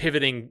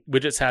pivoting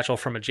Widget Satchel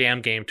from a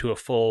jam game to a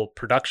full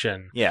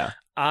production. Yeah.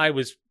 I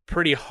was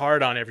pretty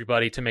hard on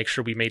everybody to make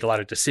sure we made a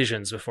lot of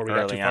decisions before we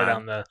got too far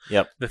down the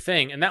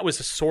thing. And that was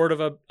a sort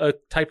of a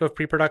type of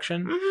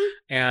pre-production. Mm-hmm.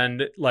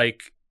 And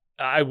like,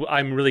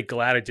 I'm really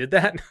glad I did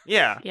that.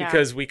 Yeah.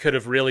 Because we could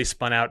have really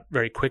spun out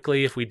very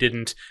quickly if we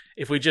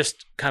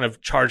just kind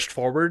of charged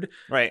forward.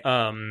 Right.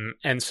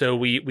 And so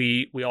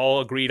we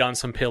all agreed on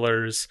some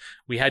pillars.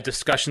 We had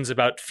discussions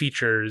about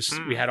features.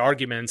 We had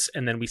arguments,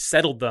 and then we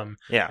settled them.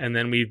 Yeah. And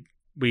then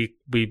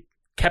we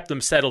kept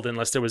them settled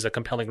unless there was a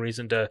compelling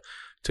reason to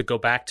go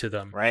back to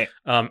them. Right.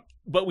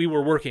 But we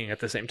were working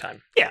at the same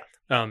time. Yeah.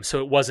 So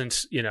it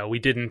wasn't, we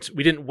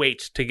didn't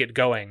wait to get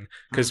going,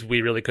 because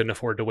we really couldn't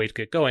afford to wait to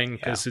get going,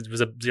 because it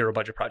was a zero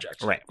budget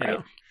project. Right.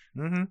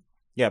 Mm-hmm.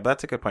 Yeah, but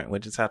that's a good point.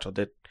 Widget Satchel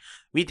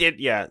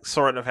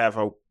sort of have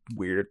a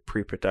weird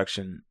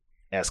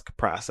pre-production-esque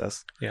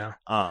process. Yeah.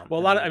 Well,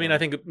 a lot of, I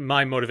think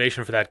my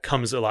motivation for that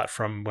comes a lot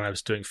from when I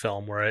was doing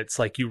film, where it's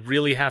like, you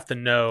really have to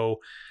know,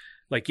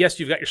 like, yes,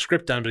 you've got your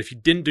script done, but if you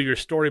didn't do your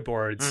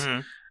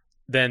storyboards,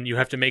 then you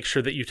have to make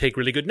sure that you take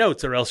really good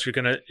notes, or else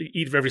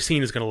every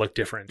scene is going to look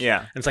different. Yeah.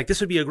 And it's like, this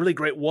would be a really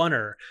great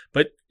oneer,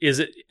 but is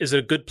it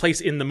a good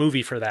place in the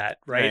movie for that?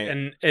 Right.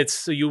 And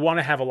so you want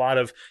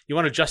to you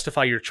want to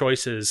justify your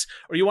choices,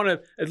 or you want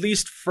to at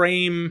least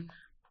frame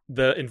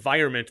the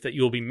environment that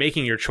you'll be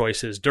making your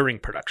choices during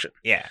production.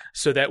 Yeah.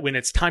 So that when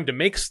it's time to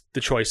make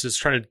the choices,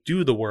 trying to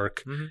do the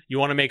work, you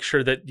want to make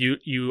sure that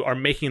you are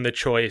making the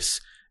choice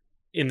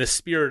in the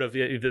spirit of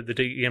the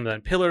game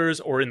design pillars,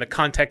 or in the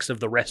context of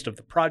the rest of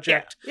the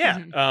project. Yeah.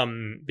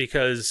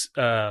 Because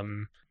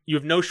you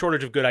have no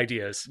shortage of good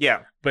ideas.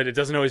 Yeah. But it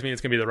doesn't always mean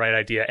it's going to be the right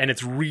idea. And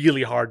it's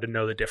really hard to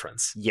know the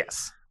difference.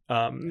 Yes.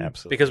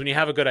 Absolutely. Because when you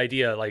have a good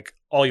idea, like,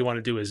 all you want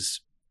to do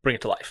is bring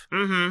it to life.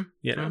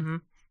 Mm-hmm. Mm-hmm.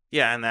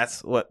 Yeah. And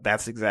that's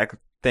the exact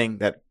thing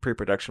that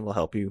pre-production will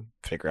help you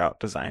figure out,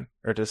 design,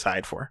 or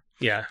decide for.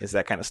 Yeah. Is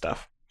that kind of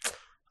stuff.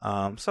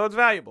 So it's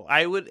valuable.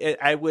 I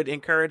would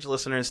encourage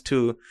listeners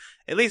to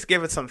at least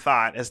give it some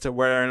thought as to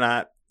whether or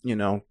not,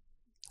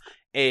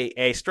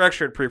 a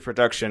structured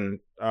pre-production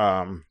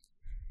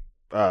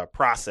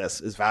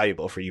process is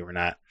valuable for you or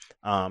not.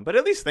 But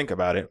at least think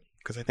about it,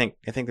 because I think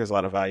there's a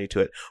lot of value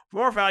to it.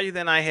 More value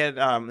than I had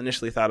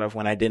initially thought of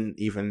when I didn't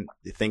even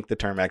think the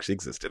term actually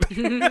existed.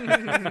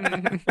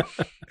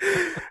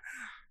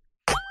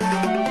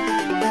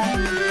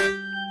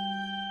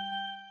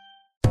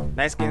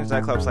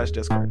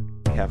 nicegames.club/Discord.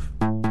 We have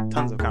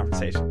tons of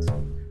conversations.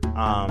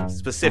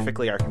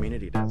 Specifically, our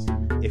community does.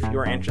 If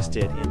you're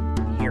interested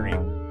in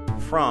hearing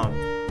from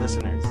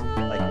listeners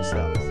like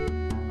yourselves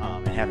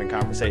and having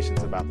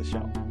conversations about the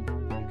show,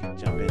 you can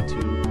jump into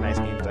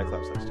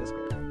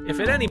nicegames.club/Discord. If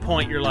at any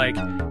point you're like,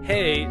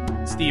 hey,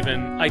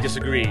 Steven, I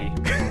disagree.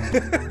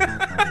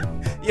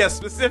 Yeah,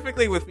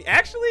 specifically with me.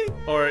 Actually.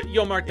 Or,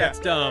 yo, Mark, that's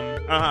dumb.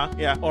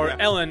 Yeah. Or, yeah.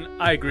 Ellen,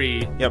 I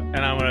agree. Yep. And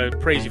I want to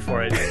praise you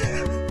for it.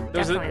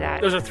 Those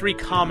are 3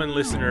 common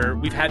listener.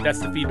 That's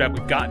the feedback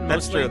we've gotten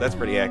That's mostly. true. That's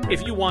pretty accurate.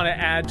 If you want to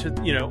add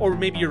to, or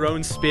maybe your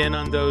own spin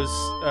on those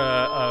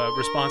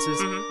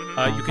responses,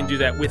 you can do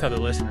that with other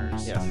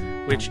listeners. Yes.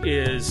 Which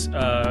is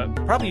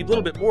probably a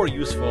little bit more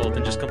useful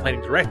than just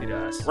complaining directly to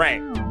us.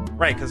 Right,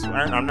 because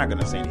I'm not going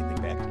to say anything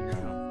back to you.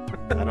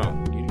 I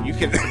don't. You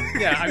can.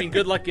 Yeah, I mean,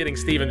 good luck getting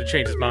Steven to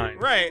change his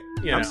mind. Right.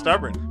 I'm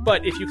stubborn.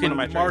 But if you can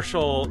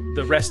marshal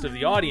the rest of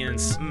the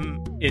audience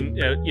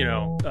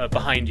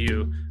behind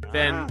you,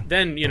 then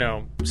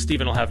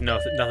Steven will have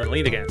nothing to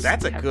lean against.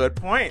 That's a good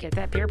point. Get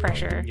that peer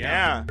pressure.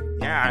 Yeah,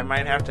 I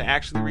might have to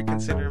actually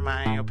reconsider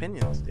my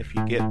opinions if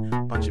you get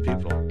a bunch of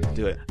people to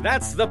do it.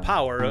 That's the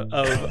power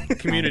of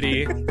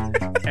community,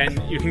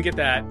 and you can get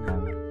that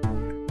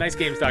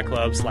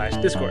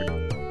nicegames.club/Discord.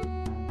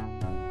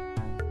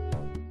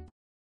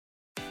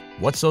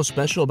 What's so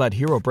special about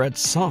Hero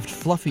Bread's soft,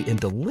 fluffy, and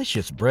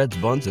delicious breads,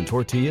 buns, and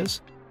tortillas?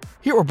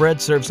 Hero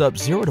Bread serves up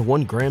 0 to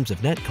 1 grams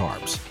of net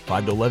carbs,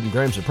 5 to 11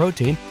 grams of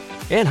protein,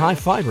 and high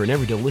fiber in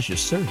every delicious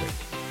serving.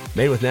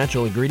 Made with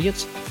natural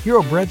ingredients,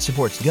 Hero Bread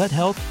supports gut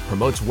health,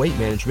 promotes weight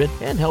management,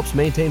 and helps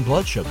maintain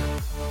blood sugar.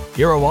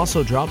 Hero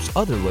also drops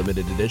other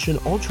limited edition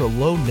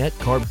ultra-low net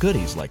carb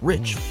goodies like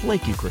rich,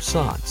 flaky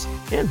croissants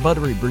and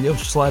buttery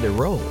brioche slider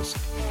rolls.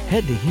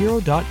 Head to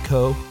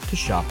hero.co to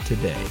shop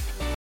today.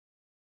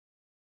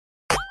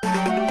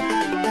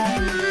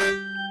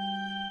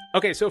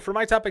 Okay, so for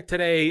my topic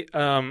today,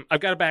 I've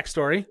got a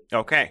backstory.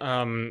 Okay.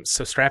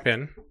 So strap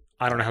in.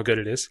 I don't know how good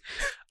it is.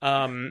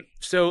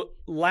 So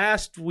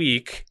last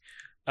week,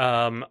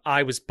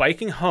 I was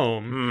biking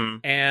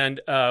home, and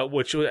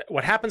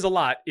what happens a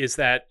lot is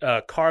that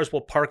cars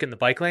will park in the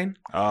bike lane.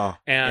 Oh,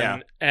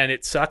 and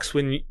it sucks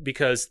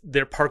because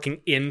they're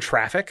parking in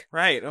traffic.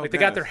 Right. They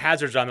got their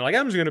hazards on. They're like,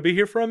 I'm just going to be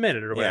here for a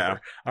minute or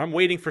whatever. Yeah. I'm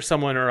waiting for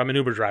someone, or I'm an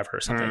Uber driver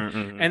or something.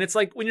 Mm-hmm. And it's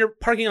like when you're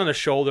parking on the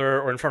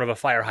shoulder or in front of a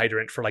fire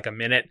hydrant for like a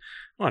minute,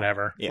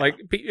 whatever. Yeah. Like,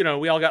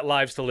 we all got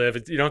lives to live.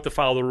 You don't have to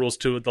follow the rules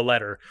to the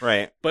letter.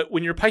 Right. But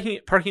when you're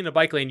parking in the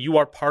bike lane, you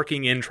are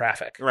parking in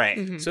traffic. Right.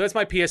 Mm-hmm. So that's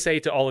my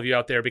PSA to all of you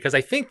out there, because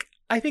I think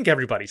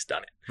everybody's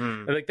done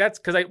it. Like, that's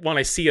because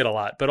I see it a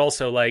lot, but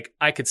also like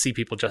I could see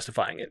people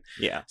justifying it.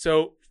 Yeah.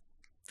 So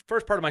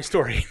first part of my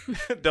story,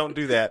 don't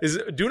do that, is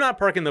do not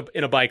park in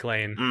a bike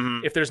lane.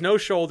 Mm-hmm. If there's no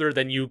shoulder,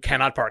 then you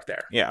cannot park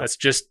there. Yeah. That's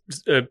just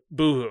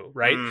boo-hoo,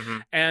 right? Mm-hmm.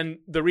 And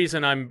the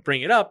reason I'm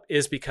bringing it up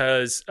is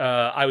because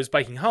I was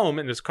biking home,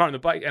 and there's a car on the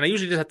bike, and I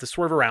usually just have to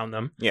swerve around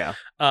them. Yeah.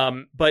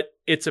 But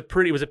it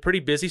was a pretty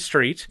busy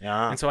street.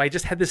 Yeah. And so I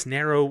just had this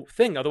narrow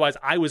thing. Otherwise,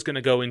 I was going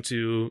to go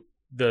into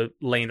the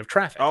lane of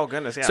traffic. Oh,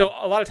 goodness, yeah. So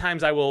a lot of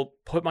times I will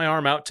put my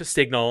arm out to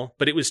signal,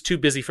 but it was too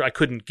busy I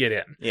couldn't get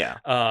in. Yeah.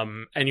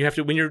 And you have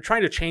to, when you're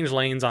trying to change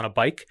lanes on a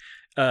bike,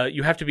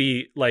 you have to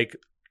be like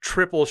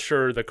triple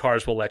sure the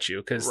cars will let you,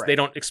 because they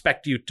don't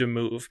expect you to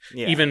move,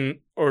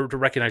 or to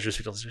recognize your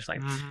signals. Just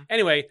like,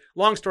 Anyway,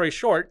 long story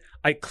short,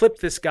 I clipped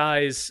this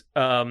guy's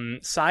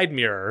side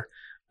mirror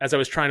as I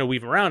was trying to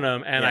weave around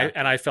him, and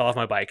I fell off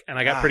my bike, and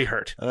I got pretty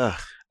hurt.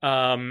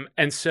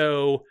 And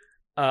so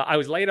I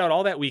was laid out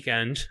all that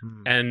weekend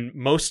and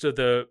most of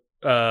the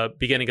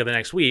beginning of the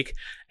next week.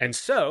 And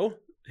so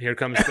here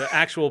comes the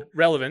actual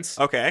relevance.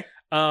 Okay.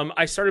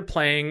 I started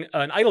playing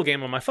an idle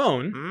game on my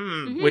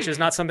phone, which is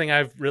not something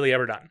I've really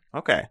ever done.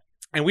 Okay.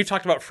 And we've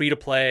talked about free to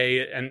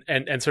play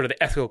and sort of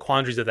the ethical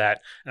quandaries of that.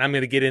 And I'm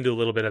going to get into a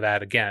little bit of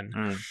that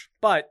again.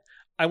 But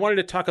I wanted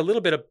to talk a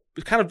little bit of,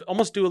 kind of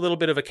almost do a little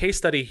bit of a case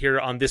study here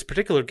on this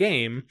particular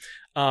game,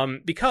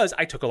 because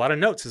I took a lot of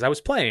notes as I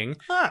was playing,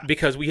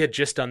 because we had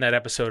just done that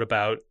episode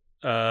about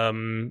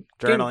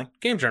journaling,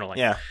 game journaling.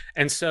 Yeah.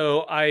 And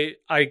so I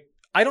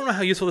don't know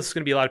how useful this is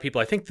going to be to a lot of people.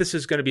 I think this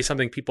is going to be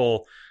something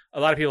a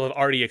lot of people have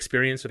already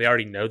experienced, or they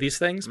already know these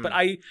things. But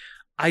I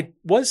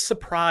was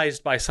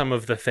surprised by some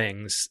of the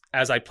things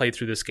as I played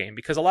through this game,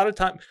 because a lot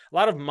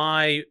of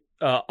my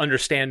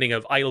understanding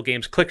of idle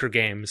games, clicker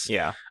games.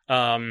 Yeah.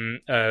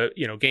 Games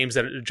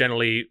that are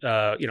generally,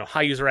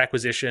 high user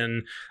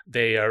acquisition.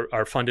 They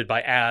are funded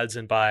by ads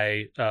and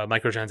by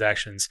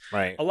microtransactions.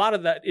 Right. A lot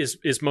of that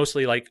is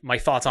mostly like my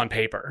thoughts on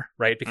paper,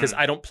 right? Because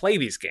I don't play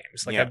these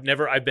games. Like I've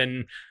never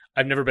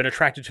been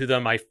attracted to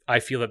them. I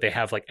feel that they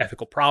have like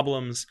ethical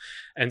problems,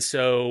 and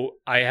so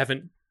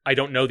I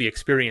don't know the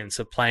experience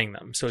of playing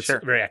them. So it's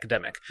very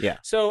academic. Yeah.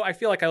 So I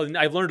feel like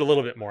I've learned a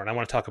little bit more, and I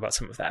want to talk about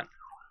some of that.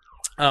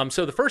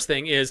 So the first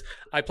thing is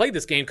I played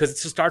this game because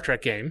it's a Star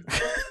Trek game,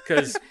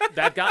 because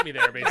that got me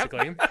there,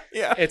 basically.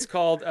 Yeah. It's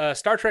called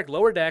Star Trek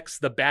Lower Decks: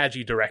 The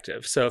Badgie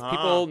Directive. So if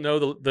people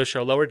know the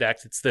show Lower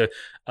Decks, it's the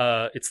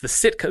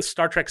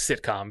Star Trek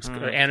sitcoms,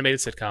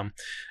 animated sitcom.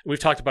 We've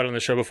talked about it on the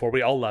show before.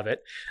 We all love it.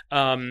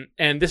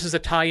 And this is a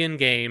tie-in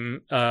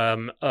game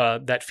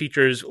that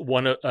features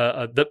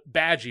the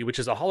Badgie, which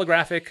is a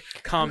holographic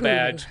comm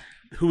badge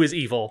who is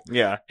evil,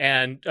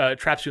 and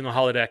traps you in the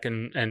holodeck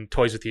and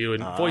toys with you,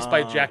 and voiced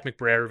by Jack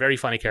McBrayer, very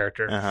funny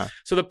character.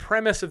 So the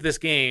premise of this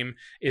game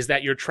is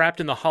that you're trapped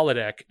in the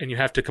holodeck and you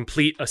have to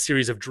complete a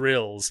series of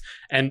drills,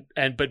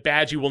 but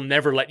Badgie will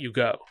never let you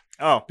go.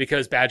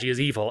 Because Badgie is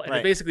evil,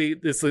 and basically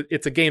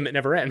it's a game that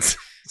never ends.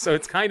 So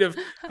it's kind of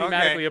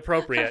thematically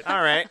appropriate.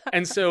 All right.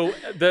 And so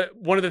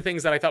one of the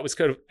things that I thought was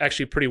kind of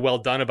actually pretty well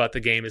done about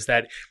the game is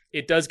that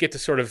it does get to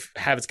sort of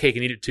have its cake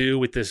and eat it too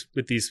with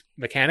these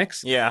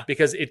mechanics. Yeah.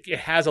 Because it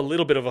has a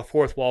little bit of a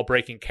fourth wall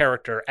breaking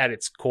character at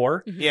its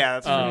core. Yeah.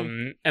 That's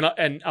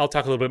and I'll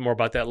talk a little bit more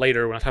about that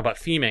later when I talk about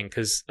theming,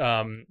 because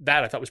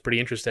that I thought was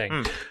pretty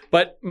interesting.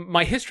 But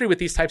my history with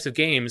these types of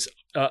games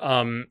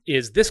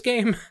is this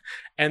game,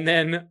 and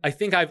then I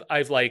think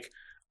I've like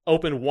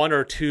opened one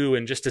or two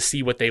and just to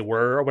see what they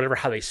were or whatever,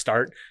 how they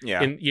start.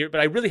 Yeah. But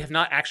I really have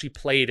not actually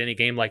played any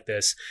game like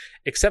this,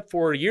 except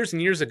for years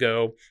and years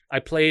ago,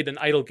 I played an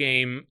idle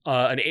game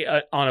on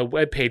a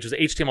web page. It was an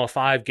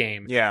HTML5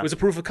 game. Yeah. It was a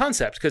proof of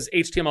concept because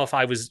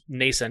HTML5 was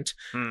nascent.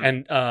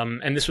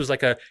 And this was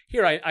like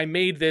I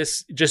made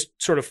this just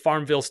sort of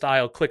Farmville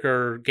style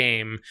clicker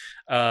game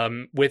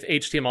with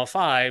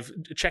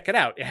HTML5. Check it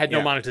out. It had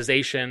no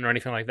monetization or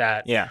anything like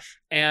that. Yeah.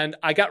 And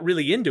I got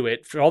really into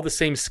it for all the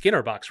same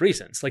Skinner box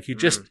reasons. Like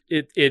it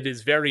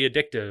is very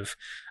addictive,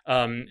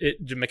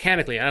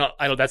 mechanically. I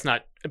don't. That's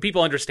not.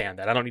 People understand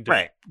that. I don't need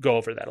to go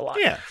over that a lot.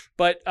 Yeah.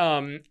 But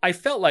I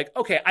felt like,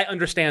 okay, I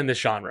understand this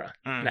genre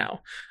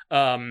now.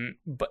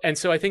 And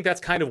so I think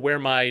that's kind of where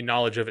my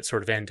knowledge of it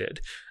sort of ended.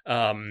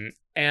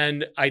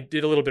 And I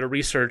did a little bit of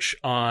research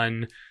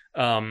on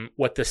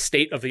what the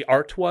state of the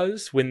art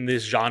was when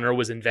this genre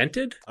was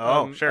invented.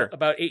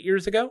 About 8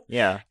 years ago.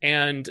 Yeah.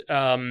 And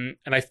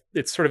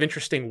it's sort of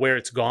interesting where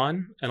it's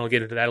gone, and I'll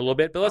get into that a little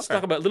bit. But let's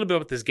talk about a little bit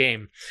about this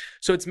game.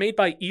 So it's made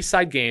by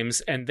Eastside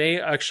Games, and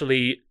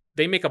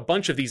they make a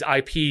bunch of these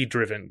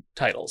IP-driven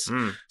titles.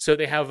 So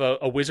they have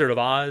a Wizard of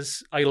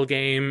Oz idle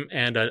game,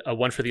 and a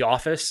one for The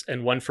Office,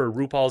 and one for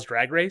RuPaul's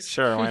Drag Race.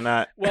 Sure, why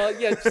not? Well,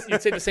 yeah,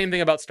 you'd say the same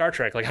thing about Star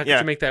Trek. Like, how could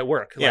you make that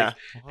work? Yeah,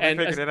 I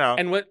figured it out.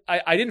 And what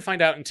I didn't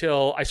find out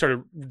until I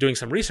started doing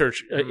some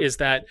research is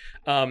that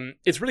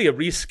it's really a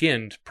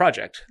reskinned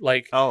project.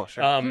 Like,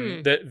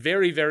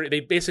 the they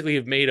basically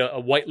have made a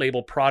white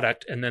label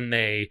product, and then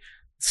they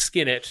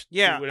skin it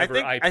to whatever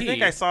IP. I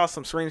think I saw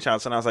some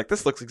screenshots and I was like,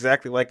 this looks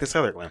exactly like this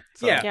other one.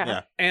 So,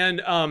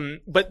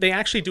 And but they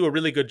actually do a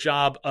really good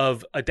job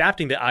of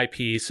adapting the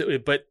IP. So,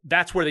 but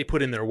that's where they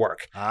put in their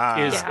work.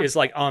 Is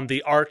like on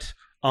the art,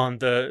 on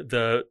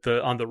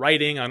the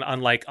writing, on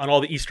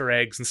all the Easter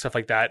eggs and stuff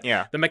like that.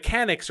 Yeah. The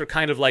mechanics are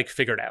kind of like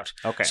figured out.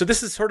 Okay. So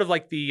this is sort of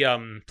like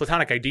the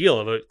platonic ideal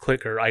of a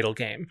clicker idle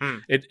game.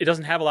 It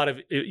doesn't have a lot of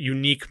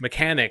unique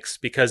mechanics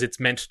because it's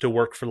meant to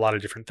work for a lot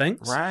of different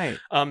things. Right.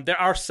 There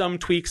are some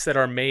tweaks that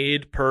are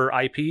made per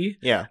IP.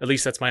 Yeah. At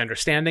least that's my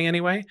understanding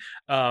anyway.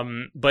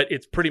 But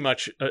it's pretty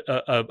much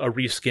a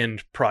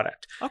reskinned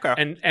product. Okay.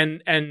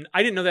 And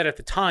I didn't know that at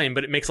the time,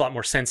 but it makes a lot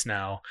more sense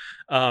now.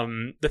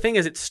 The thing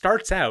is, it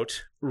starts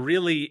out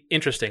really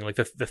interesting. Like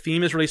the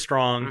theme is really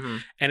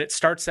strong, and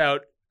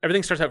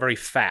everything starts out very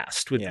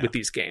fast with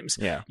these games.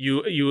 Yeah.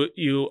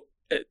 You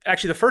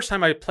actually, the first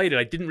time I played it,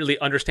 I didn't really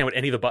understand what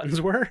any of the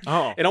buttons were.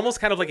 It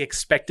almost kind of like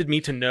expected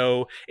me to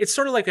know. It's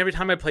sort of like every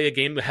time I play a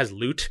game that has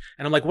loot,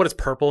 and I'm like, what does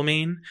purple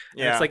mean?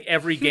 And it's like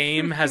every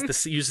game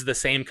uses the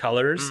same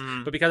colors,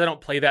 but because I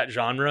don't play that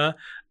genre,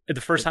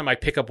 the first time I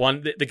pick up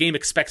one, the game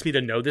expects me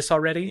to know this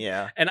already.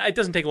 Yeah. And it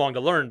doesn't take long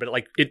to learn, but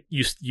it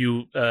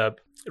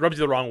rubs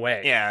you the wrong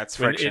way. Yeah, it's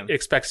friction. It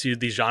expects you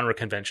these genre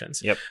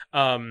conventions. Yep.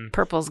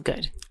 Purple's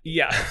good.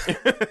 Yeah.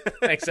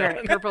 Thanks,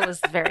 Ellen. Purple is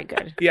very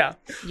good. Yeah.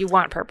 You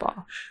want purple.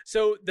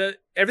 So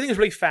everything is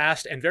really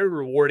fast and very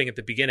rewarding at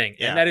the beginning.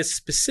 Yeah. And that is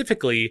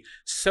specifically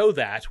so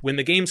that when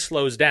the game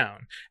slows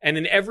down, and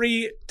in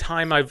every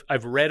time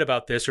I've read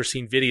about this or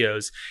seen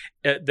videos,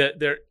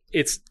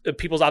 it's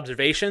people's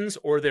observations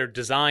or their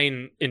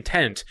design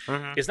intent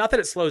is not that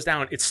it slows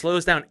down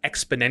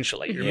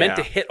exponentially. You're meant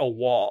to hit a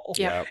wall.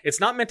 Yep. It's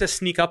not meant to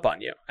sneak up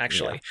on you,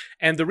 actually.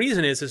 Yeah. And the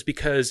reason is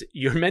because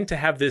you're meant to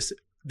have this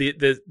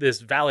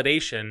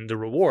validation, the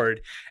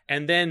reward,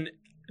 and then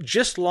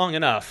just long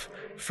enough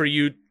for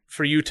you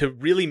to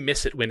really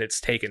miss it when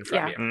it's taken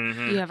from you.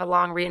 Mm-hmm. You have a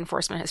long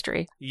reinforcement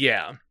history.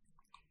 Yeah.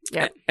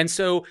 Yeah. And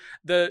so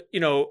so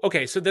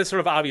there's sort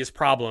of obvious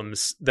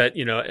problems that,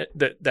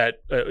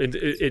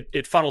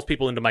 it funnels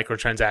people into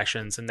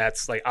microtransactions, and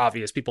that's like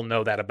obvious. People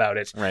know that about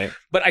it. Right.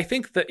 But I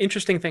think the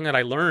interesting thing that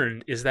I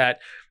learned is that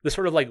the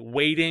sort of like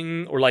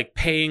waiting or like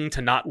paying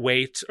to not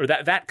wait, or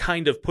that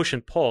kind of push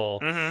and pull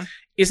Mm-hmm.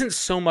 isn't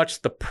so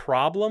much the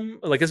problem,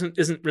 like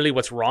isn't really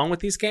what's wrong with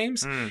these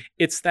games. Mm.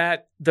 It's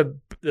that the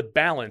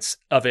balance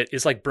of it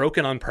is like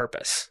broken on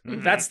purpose.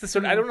 Mhm. That's the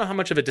sort of, I don't know how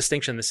much of a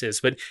distinction this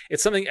is, but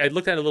it's something I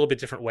looked at a little bit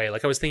different way.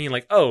 Like I was thinking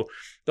like, oh,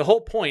 the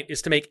whole point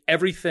is to make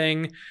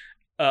everything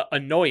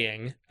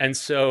annoying, and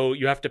so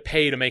you have to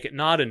pay to make it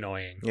not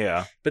annoying.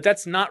 Yeah. But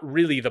that's not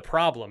really the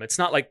problem. It's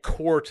not like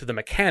core to the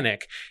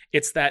mechanic.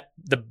 It's that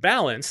the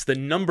balance, the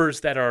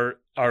numbers that are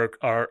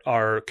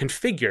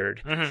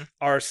configured Mm-hmm.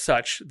 are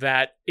such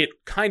that it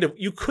kind of,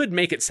 you could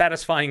make it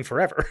satisfying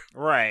forever.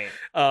 Right.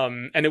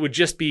 And it would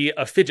just be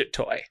a fidget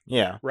toy,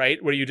 Yeah.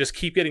 right? Where you just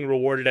keep getting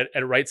rewarded at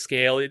a right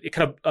scale. It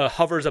kind of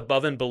hovers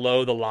above and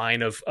below the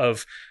line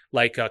of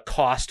like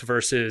cost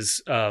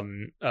versus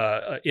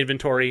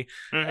inventory.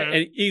 Mm-hmm.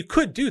 And you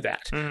could do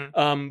that,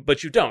 Mm-hmm.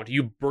 but you don't.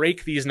 You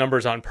break these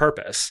numbers on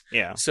purpose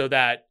Yeah. so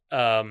that,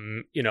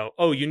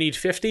 you need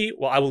 50?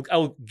 Well, I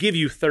will give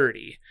you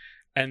 30.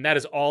 And that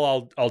is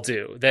all I'll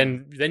do.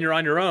 Then you're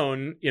on your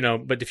own,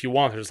 but if you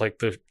want, there's like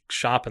the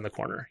shop in the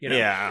corner,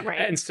 Yeah. Right.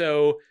 And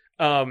so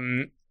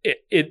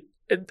it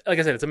like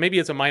I said, maybe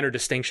it's a minor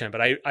distinction,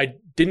 but I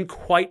didn't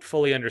quite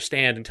fully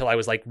understand until I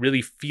was like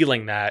really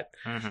feeling that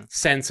Mm-hmm.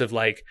 sense of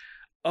like,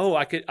 oh,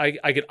 I could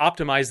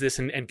optimize this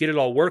and get it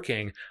all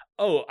working.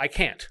 Oh, I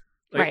can't.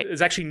 Like, Right.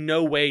 There's actually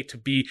no way to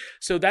be.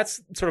 So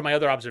that's sort of my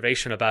other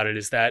observation about it,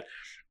 is that,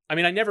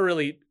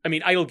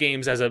 idle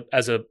games as a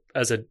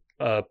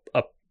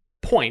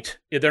point,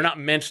 they're not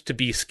meant to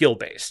be skill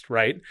based,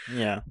 right?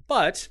 Yeah.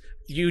 But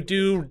you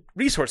do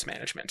resource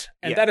management,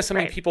 and Yeah, that is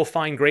something right. people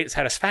find great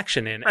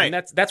satisfaction in, Right.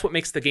 and that's what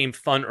makes the game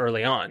fun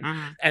early on,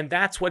 Mhm. and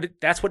that's what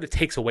it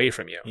takes away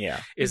from you,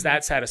 Yeah. is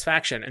that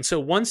satisfaction. And so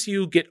once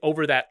you get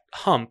over that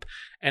hump,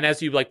 and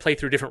as you like play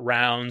through different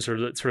rounds or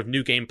the sort of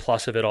new game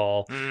plus of it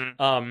all,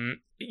 Mhm.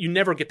 you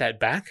never get that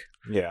back.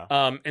 Yeah.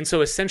 And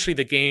so essentially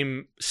the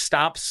game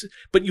stops,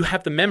 but you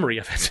have the memory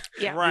of it.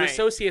 Yeah. Right. You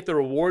associate the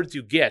rewards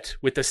you get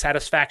with the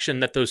satisfaction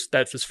that those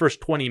first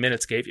 20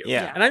 minutes gave you.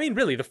 Yeah. And I mean,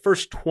 really, the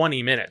first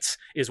 20 minutes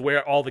is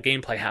where all the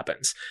gameplay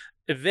happens.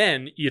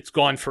 Then it's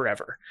gone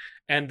forever.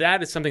 And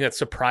that is something that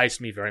surprised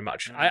me very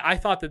much. I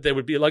thought that they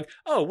would be like,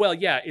 oh, well,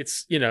 yeah,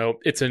 it's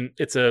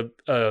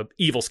a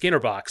evil Skinner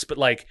box, but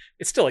like,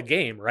 it's still a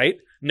game, right?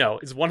 No,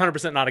 it's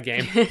 100% not a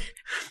game.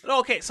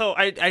 Okay, so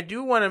I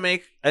do want to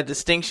make a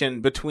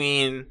distinction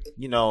between,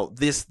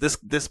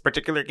 this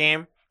particular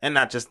game, and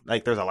not just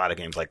like there's a lot of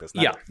games like this.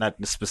 Not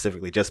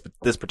specifically just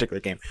this particular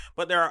game,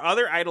 but there are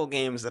other idle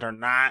games that are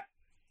not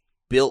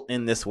built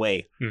in this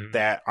way, Mhm.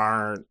 that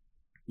aren't,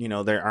 a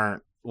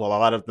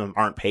lot of them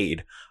aren't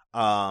paid.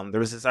 There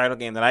was this idle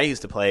game that I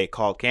used to play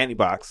called Candy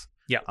Box.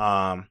 Yeah.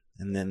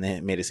 And then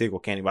they made a sequel,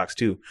 Candy Box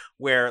 2,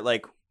 where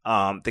like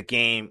the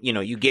game,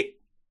 you get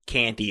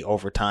candy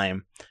over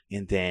time,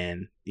 and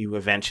then you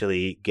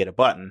eventually get a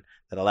button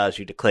that allows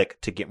you to click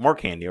to get more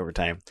candy over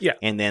time. Yeah.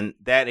 And then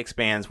that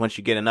expands. Once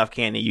you get enough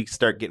candy, you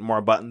start getting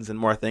more buttons and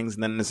more things,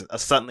 and then there's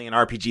suddenly an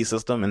RPG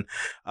system, and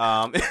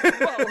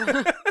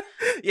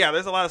yeah,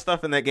 there's a lot of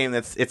stuff in that game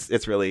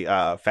it's really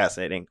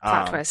fascinating.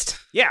 Plot twist.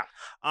 Yeah.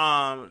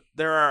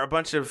 There are a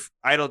bunch of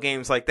idle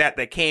games like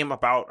that came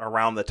about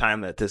around the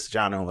time that this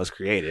genre was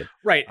created.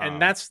 Right,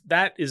 and that's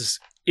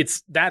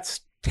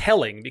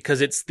telling,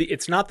 because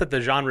it's not that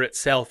the genre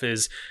itself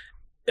is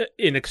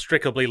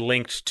inextricably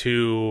linked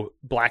to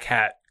black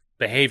hat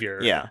behavior,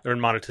 Yeah. or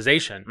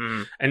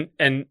monetization, Mm.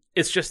 and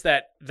it's just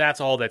that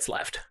that's all that's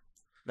left,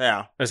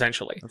 Yeah,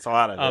 essentially. that's a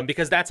lot of it.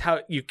 Because that's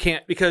how you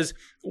can't. Because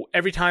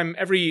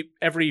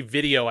every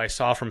video I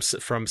saw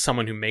from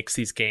someone who makes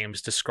these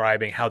games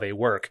describing how they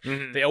work,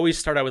 Mhm. they always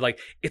start out with like,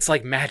 it's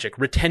like magic.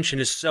 Retention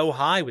is so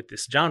high with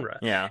this genre.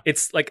 Yeah.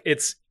 It's like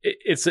it's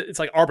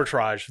like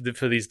arbitrage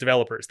for these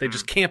developers. They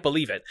just can't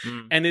believe it,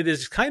 Mm. and it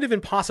is kind of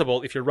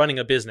impossible if you're running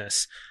a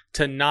business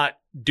to not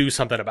do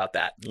something about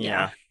that.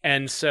 Yeah.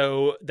 And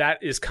so that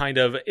is kind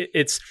of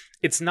it's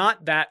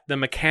not that the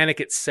mechanic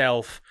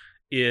itself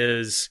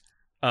is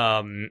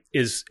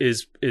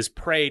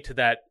prey to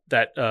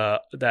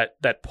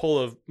that pull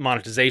of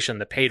monetization,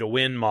 the pay to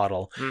win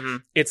model.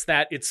 Mhm. It's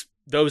that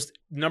those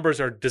numbers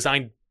are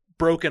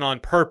broken on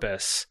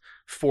purpose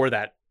for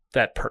that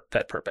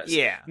purpose.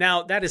 Yeah.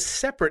 Now that is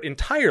separate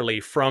entirely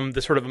from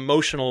the sort of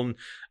emotional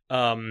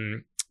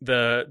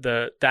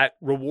that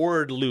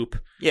reward loop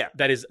Yeah.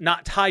 that is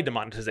not tied to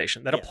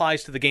monetization, that Yeah.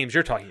 applies to the games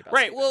you're talking about.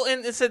 Right. Well,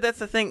 and so that's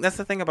the thing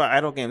about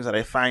idle games that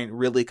I find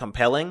really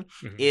compelling,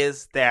 Mhm.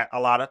 is that a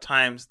lot of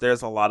times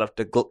there's a lot of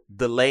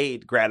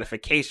delayed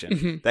gratification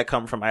Mhm. that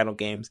come from idle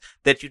games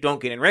that you don't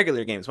get in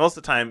regular games. Most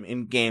of the time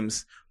in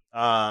games,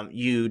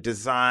 you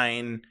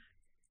design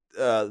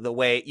the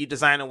way you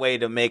design a way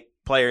to make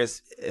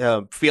players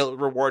feel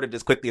rewarded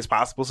as quickly as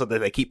possible so that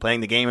they keep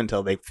playing the game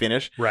until they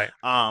finish. Right.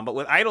 But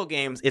with idle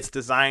games, it's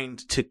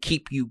designed to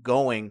keep you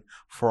going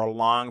for a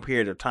long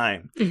period of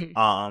time.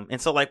 And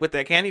so like with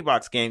that Candy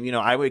Box game,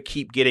 I would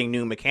keep getting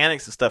new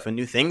mechanics and stuff and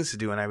new things to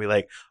do. And I'd be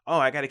like, oh,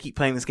 I got to keep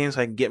playing this game so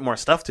I can get more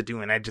stuff to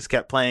do. And I just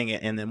kept playing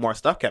it, and then more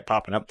stuff kept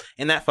popping up.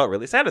 And that felt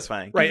really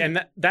satisfying. Right.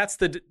 And that's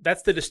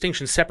the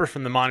distinction separate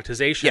from the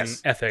monetization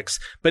ethics.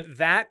 But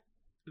that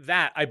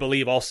I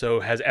believe also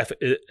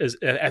is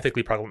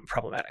ethically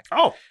problematic.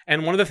 Oh,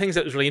 and one of the things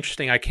that was really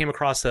interesting, I came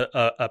across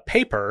a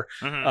paper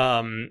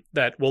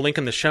that we'll link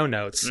in the show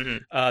notes.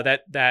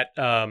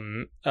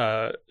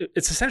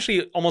 It's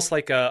essentially almost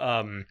like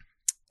a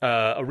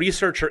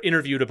researcher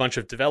interviewed a bunch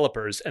of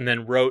developers and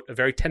then wrote a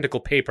very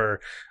technical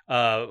paper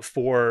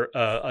for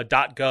a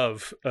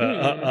 .gov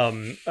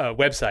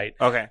website.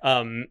 Okay.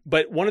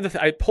 But one of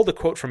I pulled a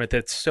quote from it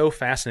that's so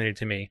fascinating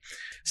to me.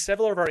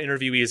 Several of our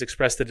interviewees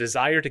expressed the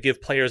desire to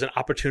give players an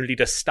opportunity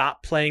to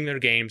stop playing their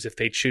games if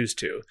they choose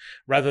to,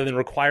 rather than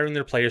requiring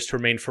their players to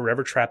remain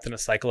forever trapped in a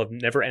cycle of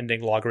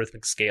never-ending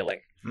logarithmic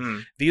scaling.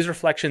 These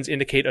reflections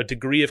indicate a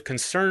degree of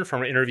concern from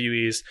our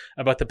interviewees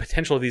about the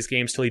potential of these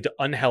games to lead to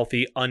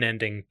unhealthy,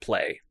 unending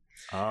play.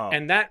 Oh.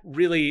 And that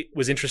really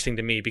was interesting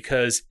to me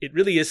because it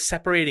really is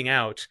separating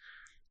out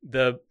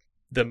the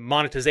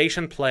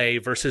monetization play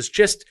versus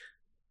just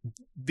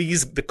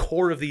the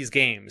core of these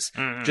games,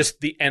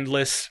 just the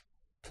endless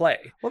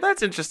play. Well,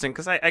 that's interesting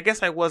because I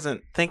guess I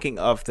wasn't thinking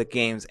of the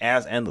games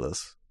as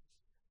endless.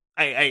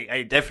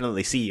 I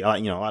definitely see a lot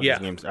of these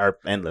games are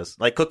endless,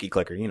 like Cookie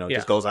Clicker.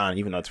 Just goes on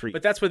even though it's free.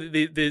 But that's what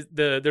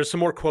there's some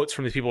more quotes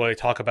from the people when I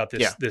talk about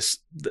this.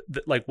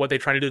 Like what they're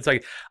trying to do. It's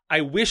like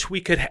I wish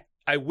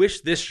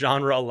this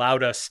genre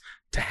allowed us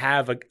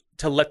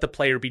to let the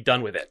player be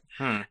done with it,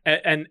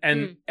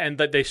 and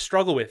that they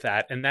struggle with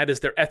that, and that is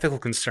their ethical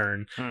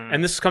concern.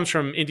 And this comes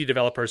from indie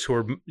developers who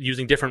are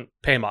using different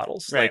pay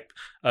models, right.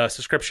 like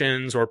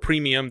subscriptions or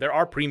premium. There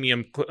are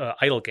premium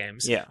idle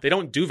games. Yeah, they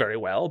don't do very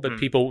well, but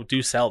people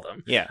do sell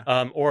them. Yeah,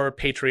 or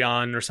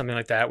Patreon or something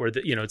like that, where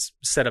it's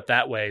set up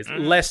that way. It's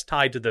less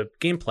tied to the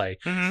gameplay.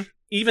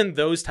 Even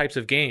those types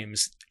of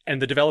games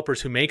and the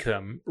developers who make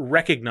them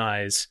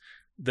recognize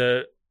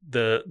the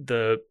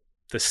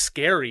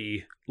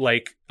scary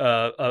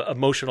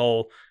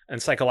emotional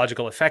and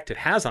psychological effect it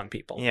has on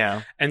people.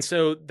 Yeah. And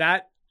so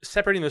that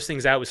separating those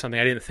things out was something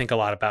I didn't think a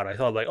lot about. I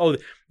thought like, oh,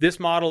 this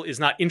model is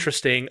not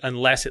interesting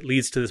unless it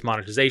leads to this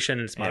monetization,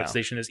 and this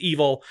monetization is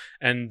evil,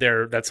 and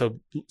that's a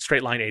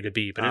straight line A to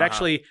B. But it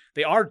actually,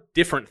 they are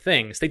different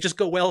things. They just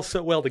go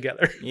so well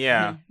together.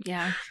 Yeah.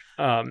 Yeah.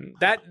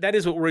 That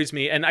is what worries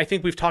me. And I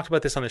think we've talked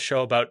about this on the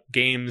show about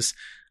games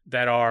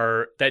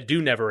that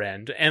do never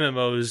end,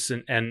 MMOs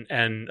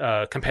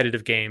and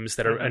competitive games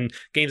that are and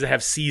games that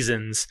have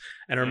seasons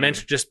and are meant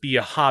to just be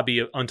a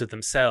hobby unto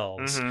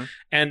themselves.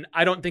 And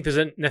I don't think there's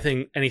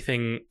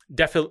anything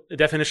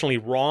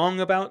definitionally wrong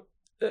about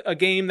a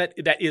game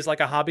that is like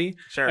a hobby.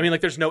 Sure. I mean,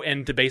 like there's no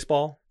end to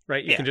baseball,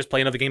 right? You can just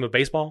play another game of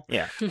baseball.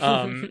 Yeah.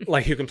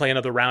 Like you can play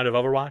another round of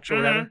Overwatch or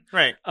whatever.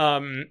 Right.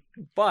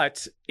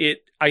 But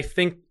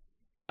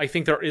I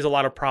think there is a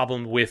lot of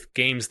problem with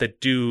games that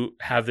do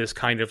have this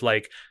kind of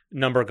like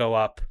number go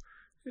up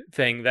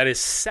thing that is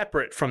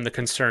separate from the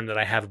concern that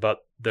I have about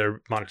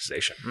their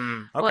monetization.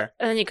 Okay. Well,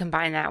 and then you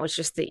combine that with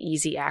just the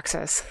easy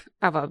access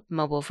of a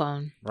mobile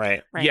phone.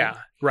 Right. Yeah,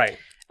 right.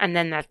 And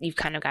then that you've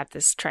kind of got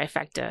this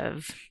trifecta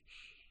of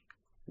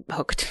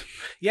hooked.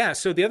 Yeah.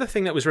 So the other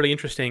thing that was really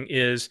interesting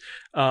is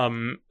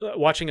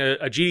watching a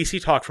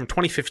GDC talk from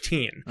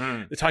 2015.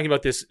 They're talking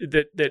about this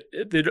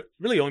that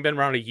really only been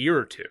around a year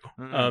or two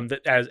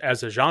that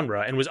as a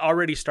genre, and was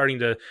already starting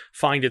to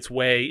find its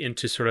way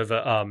into sort of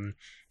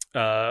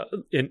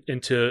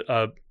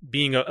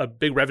being a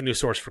big revenue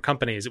source for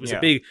companies. It was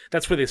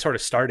that's where they sort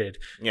of started.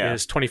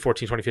 Is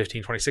 2014,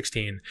 2015,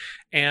 2016.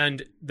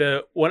 And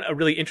a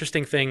really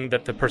interesting thing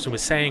that the person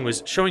was saying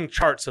was showing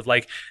charts of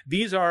like,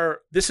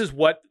 this is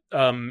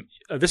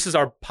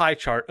our pie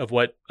chart of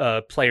what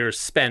players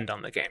spend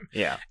on the game.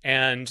 Yeah.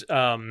 And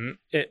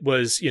it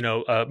was,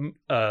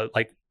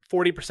 like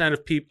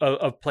 40%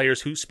 of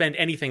players who spend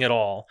anything at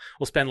all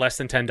will spend less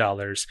than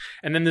 $10.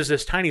 And then there's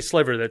this tiny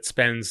sliver that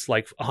spends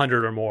like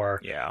 100 or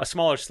more. Yeah. A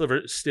smaller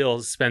sliver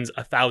still spends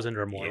 1,000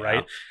 or more,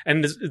 right?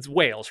 And it's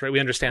whales, right? We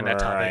understand that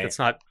topic. Right. It's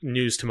not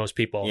news to most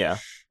people. Yeah.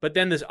 But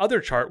then this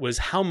other chart was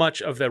how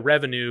much of the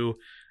revenue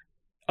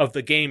of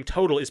the game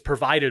total is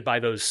provided by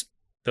those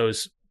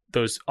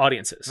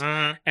audiences.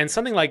 And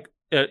something like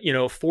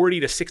 40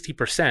 to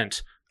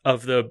 60%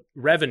 of the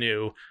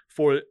revenue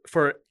for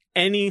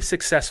any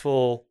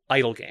successful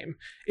idle game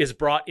is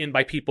brought in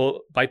by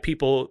people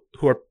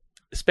who are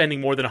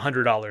spending more than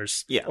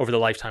 $100 over the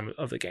lifetime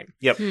of the game.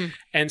 Yep.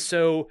 And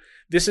so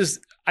this is,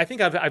 I think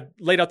I've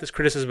laid out this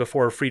criticism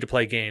before of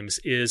free-to-play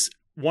games. Is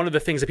one of the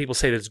things that people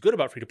say that's good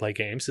about free-to-play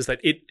games is that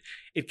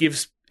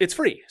it's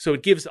free. So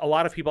it gives a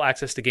lot of people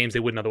access to games they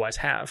wouldn't otherwise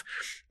have.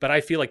 But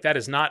I feel like that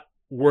is not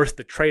worth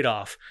the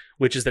trade-off,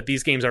 which is that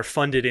these games are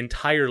funded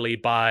entirely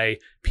by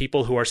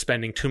people who are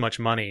spending too much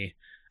money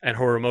and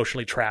who are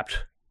emotionally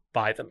trapped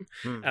by them.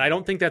 Mm. And I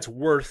don't think that's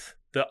worth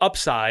the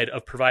upside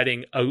of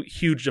providing a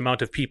huge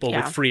amount of people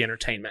Yeah. with free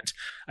entertainment.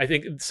 I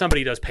think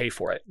somebody does pay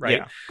for it,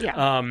 right?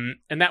 Yeah.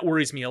 And that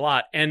worries me a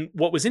lot. And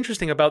what was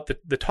interesting about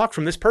the talk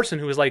from this person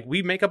who was like,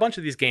 we make a bunch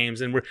of these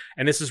games and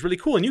this is really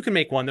cool and you can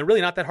make one. They're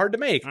really not that hard to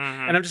make.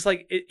 Mhm. And I'm just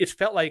like, it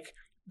felt like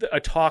a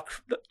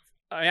talk.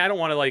 I don't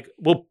want to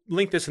we'll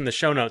link this in the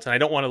show notes and I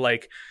don't want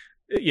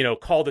to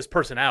call this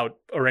person out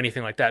or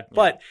anything like that.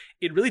 But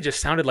it really just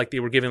sounded like they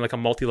were giving like a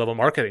multi-level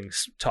marketing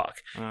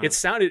talk.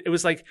 It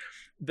was like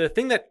the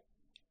thing that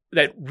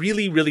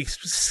really, really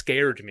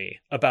scared me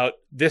about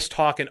this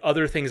talk and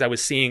other things I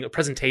was seeing,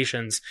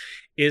 presentations,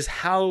 is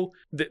how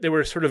they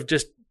were sort of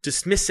just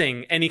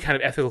dismissing any kind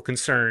of ethical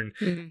concern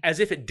as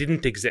if it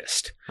didn't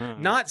exist.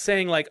 Not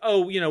saying like,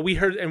 oh, we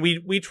heard and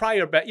we try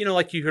our best,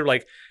 like you hear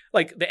like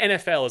the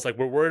NFL is like,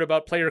 we're worried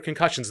about player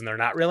concussions and they're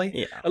not really.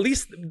 Yeah. At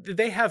least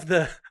they have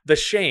the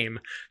shame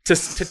to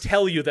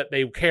tell you that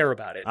they care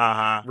about it.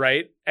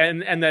 Right.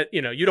 And that,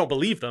 you don't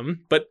believe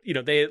them, but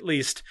they at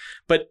least,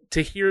 but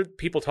to hear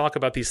people talk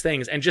about these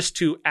things and just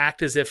to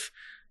act as if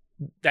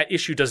that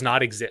issue does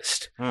not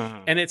exist.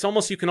 And it's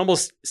almost, you can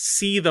almost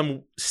see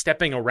them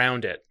stepping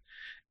around it.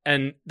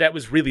 And that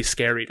was really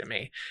scary to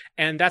me.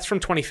 And that's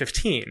from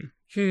 2015.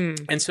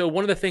 And so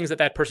one of the things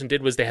that person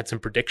did was they had some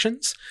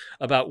predictions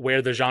about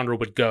where the genre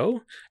would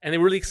go, and they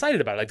were really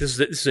excited about it. Like this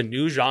is a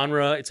new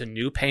genre, it's a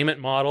new payment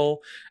model,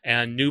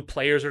 and new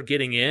players are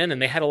getting in.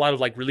 And they had a lot of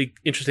like really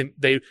interesting.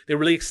 They were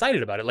really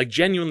excited about it, like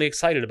genuinely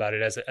excited about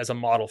it as a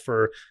model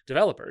for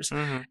developers.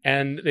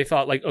 And they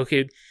thought like,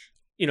 okay,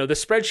 the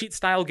spreadsheet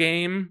style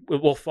game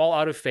will fall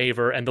out of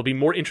favor, and there'll be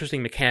more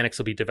interesting mechanics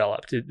will be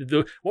developed.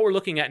 What we're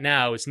looking at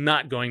now is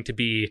not going to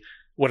be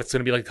what it's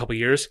going to be like a couple of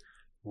years.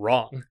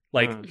 Wrong.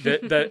 Like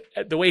the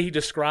way he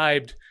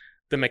described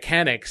the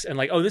mechanics and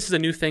like, oh, this is a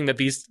new thing that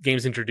these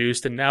games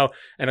introduced, and a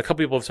couple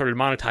people have started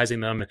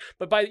monetizing them.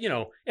 But by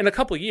in a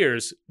couple of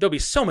years, there'll be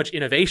so much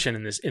innovation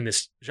in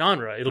this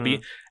genre. It'll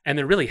be, and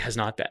there really has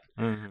not been.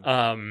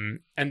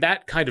 And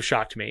that kind of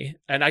shocked me.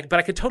 But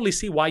I could totally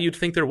see why you'd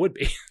think there would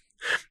be.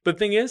 But the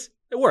thing is,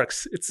 it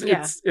works.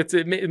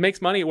 It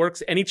makes money. It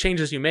works. Any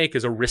changes you make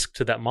is a risk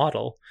to that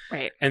model.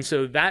 Right. And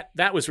so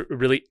that was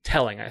really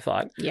telling, I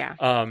thought. Yeah.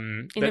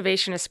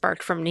 Innovation is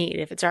sparked from need.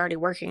 If it's already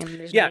working, and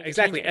there's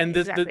exactly. And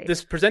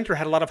this presenter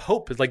had a lot of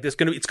hope. It's like it's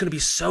going to be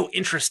so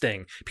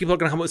interesting. People are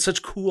going to come up with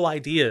such cool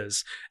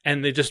ideas,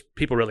 and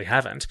people really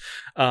haven't.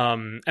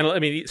 And I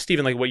mean,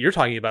 Stephen, like what you're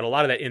talking about, a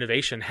lot of that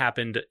innovation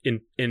happened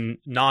in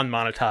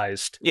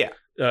non-monetized.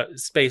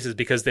 Spaces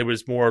because there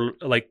was more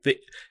like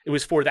it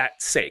was for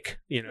that sake,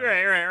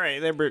 Right.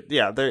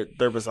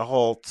 There was a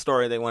whole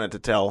story they wanted to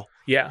tell.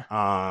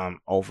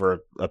 Over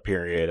a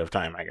period of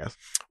time, I guess.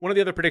 One of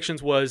the other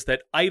predictions was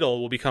that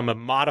Idle will become a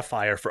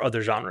modifier for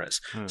other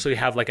genres. So you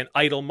have like an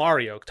Idle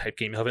Mario type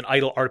game, you'll have an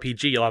Idle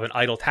RPG, you'll have an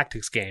Idle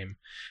Tactics game,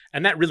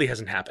 and that really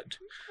hasn't happened.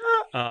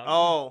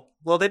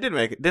 Well, they did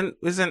make it. That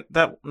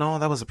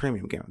was a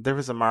premium game. There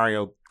was a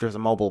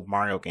mobile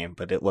Mario game,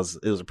 but it was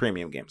a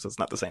premium game, so it's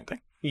not the same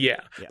thing.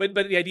 Yeah. But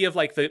the idea of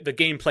like the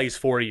game plays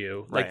for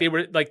you, like they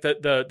were like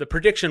the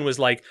prediction was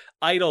like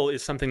Idle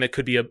is something that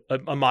could be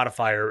a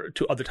modifier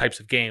to other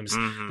types of games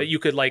that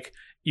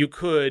you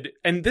could,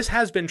 and this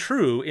has been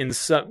true in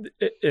some,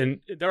 and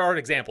there are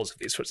examples of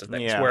these sorts of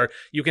things where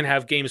you can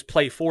have games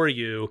play for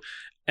you,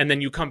 and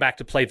then you come back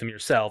to play them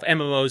yourself.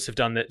 MMOs have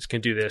done this,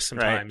 can do this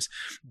sometimes.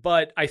 Right.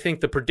 But I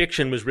think the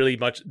prediction was really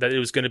much that it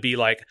was going to be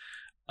like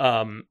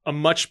a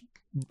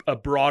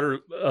broader,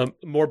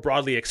 more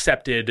broadly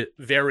accepted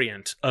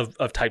variant of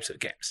types of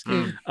games,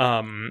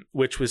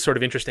 which was sort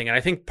of interesting. And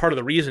I think part of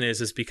the reason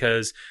is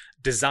because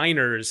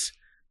designers,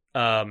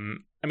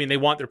 they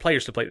want their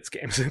players to play these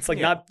games. It's like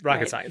not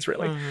rocket science,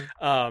 really.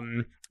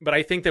 But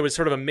I think there was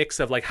sort of a mix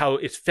of like how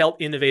it felt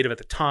innovative at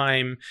the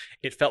time.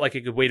 It felt like a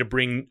good way to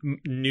bring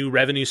new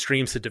revenue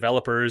streams to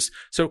developers.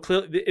 So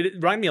clearly, it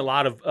reminded me a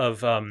lot of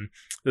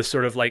the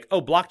sort of like,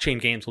 oh,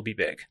 blockchain games will be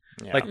big.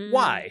 Yeah. Like,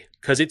 why?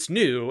 Because it's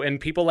new and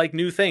people like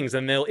new things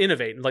and they'll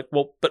innovate. And like,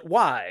 well, but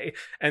why?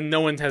 And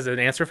no one has an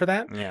answer for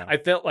that. Yeah. I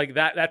felt like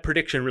that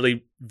prediction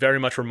really very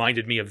much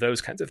reminded me of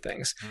those kinds of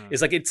things.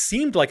 It's like, it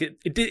seemed like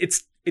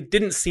it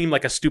didn't seem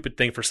like a stupid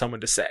thing for someone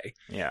to say.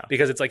 Yeah.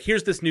 Because it's like,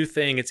 here's this new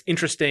thing. It's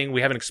interesting.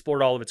 We haven't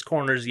explored all of its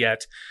corners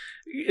yet.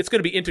 It's going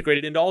to be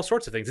integrated into all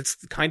sorts of things. It's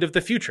kind of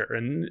the future,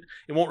 and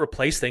it won't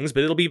replace things,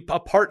 but it'll be a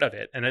part of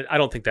it. And I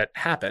don't think that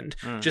happened,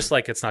 just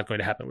like it's not going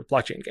to happen with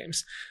blockchain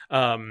games.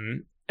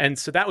 And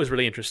so that was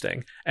really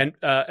interesting. And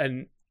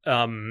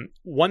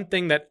one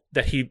thing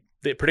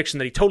the prediction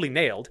that he totally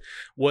nailed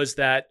was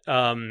that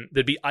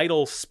there'd be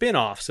Idle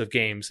spin-offs of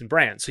games and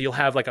brands. So you'll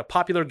have like a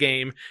popular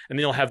game, and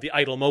then you'll have the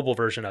Idle mobile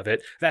version of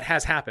it. That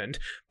has happened,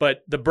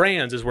 but the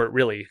brands is where it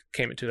really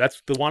came into.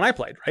 That's the one I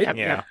played, right?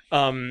 Yeah.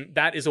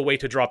 That is a way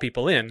to draw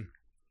people in.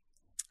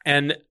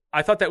 And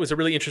I thought that was a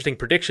really interesting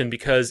prediction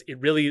because it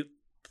really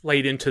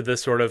played into the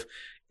sort of,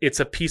 it's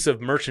a piece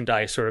of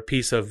merchandise or a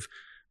piece of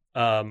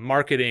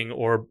marketing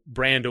or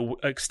brand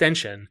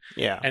extension.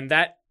 Yeah. And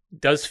that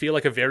does feel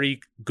like a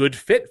very good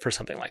fit for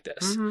something like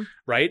this, Mhm.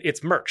 right?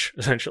 It's merch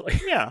essentially,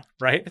 Yeah.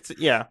 right? It's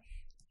yeah.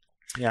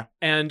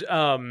 And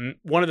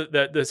one of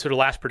the sort of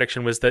last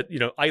prediction was that,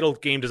 idle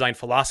game design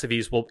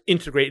philosophies will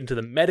integrate into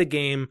the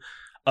metagame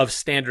of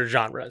standard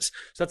genres.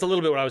 So that's a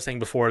little bit what I was saying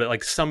before, that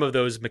like some of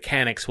those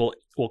mechanics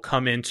will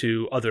come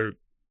into other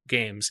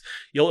games.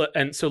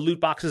 And so loot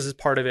boxes is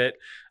part of it.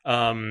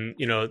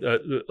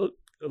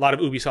 A lot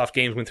of Ubisoft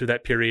games went through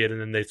that period, and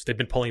then they've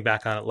been pulling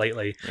back on it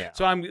lately. Yeah.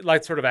 So I'm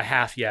like sort of a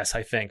half yes.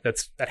 I think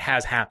that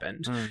has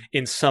happened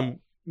in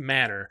some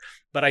manner,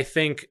 but I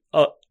think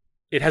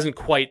it hasn't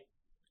quite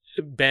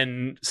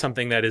been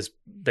something that has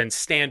been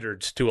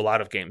standard to a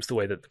lot of games the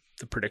way that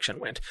the prediction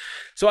went.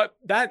 So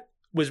that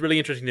was really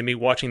interesting to me,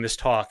 watching this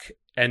talk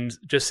and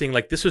just seeing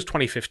like this was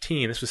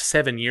 2015. This was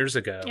 7 years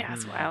ago. Yeah,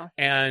 that's wild.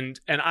 And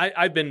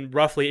I've been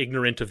roughly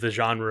ignorant of the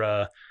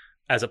genre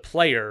as a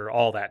player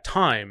all that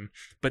time,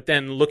 but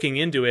then looking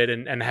into it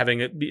and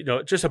having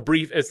just a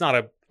brief,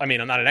 I'm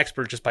not an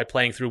expert just by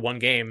playing through one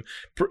game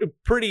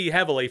pretty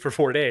heavily for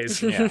 4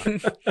 days. Yeah.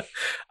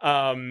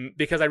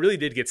 Because I really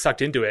did get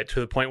sucked into it to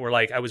the point where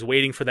like I was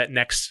waiting for that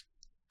next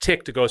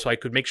tick to go so I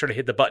could make sure to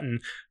hit the button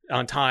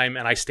on time,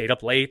 and I stayed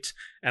up late,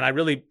 and I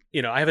really,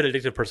 I have an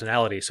addictive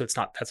personality, so it's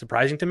not that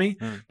surprising to me,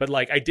 but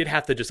like I did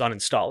have to just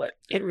uninstall it.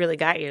 It really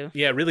got you.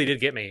 Yeah, it really did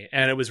get me,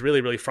 and it was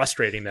really, really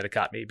frustrating that it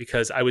got me,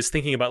 because I was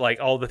thinking about like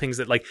all the things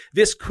that like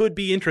this could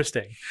be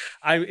interesting.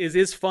 It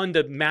is fun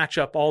to match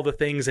up all the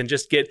things and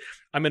just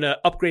I'm going to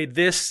upgrade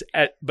this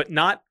but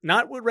not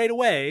right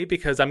away,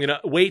 because I'm going to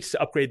wait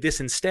to upgrade this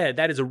instead.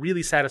 That is a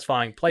really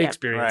satisfying play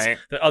experience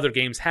that other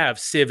games have.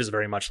 Civ is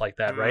very much like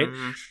that, right?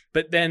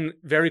 But then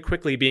very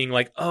quickly being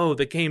like, oh,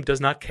 the game does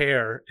not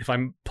care if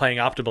I'm playing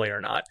optimally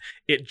or not.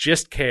 It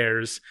just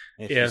cares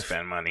if you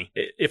spend money.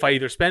 If I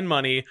either spend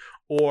money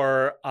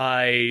or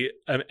I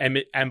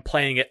am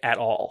playing it at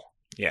all.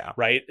 Yeah.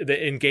 Right?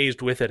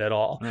 Engaged with it at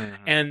all.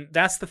 And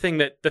that's the thing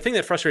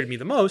that frustrated me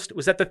the most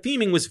was that the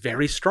theming was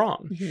very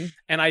strong.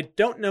 And I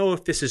don't know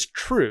if this is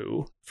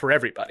true for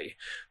everybody,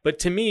 but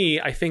to me,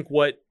 I think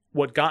what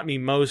got me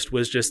most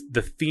was just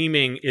the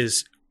theming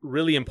is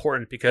really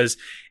important, because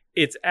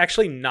it's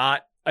actually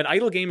not, an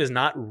idle game is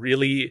not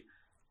really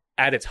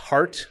at its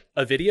heart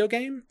a video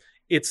game.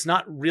 It's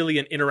not really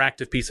an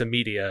interactive piece of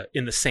media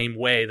in the same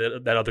way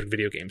that other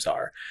video games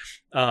are.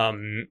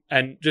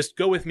 And just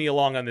go with me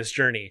along on this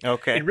journey.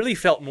 Okay. It really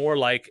felt more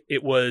like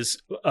it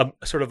was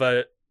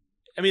the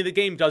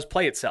game does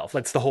play itself.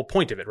 That's the whole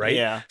point of it, right?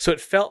 Yeah. So it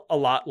felt a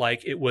lot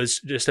like it was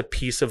just a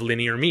piece of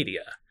linear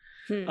media.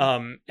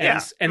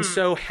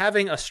 So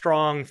having a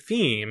strong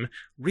theme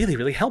really,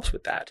 really helps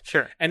with that.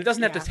 Sure. And it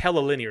doesn't have to tell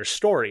a linear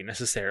story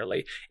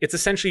necessarily. It's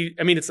essentially,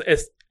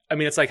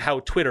 it's like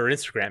how Twitter or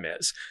Instagram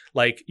is.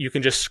 Like you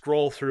can just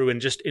scroll through and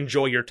just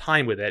enjoy your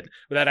time with it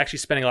without actually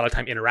spending a lot of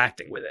time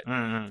interacting with it,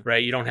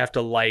 right? You don't have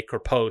to like or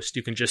post.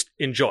 You can just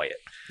enjoy it.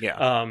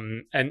 Yeah.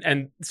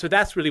 And so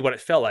that's really what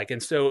it felt like.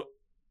 And so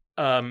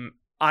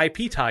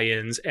IP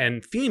tie-ins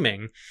and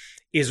theming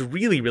is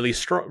really, really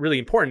strong, really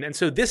important. And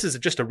so this is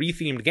just a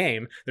rethemed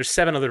game. There's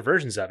 7 other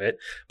versions of it,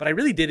 but I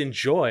really did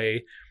enjoy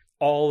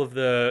all of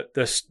the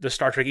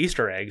Star Trek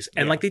Easter eggs,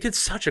 and like they did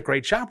such a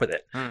great job with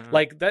it.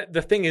 Like that,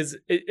 the thing is,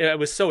 it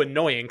was so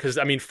annoying because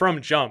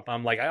from jump,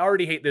 I'm like, I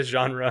already hate this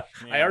genre.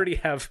 Yeah.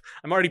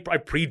 I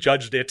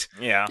prejudged it.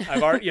 Yeah.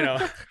 I've already,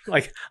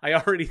 I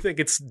already think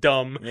it's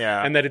dumb.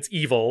 Yeah. And that it's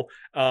evil.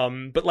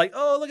 But like,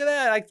 oh, look at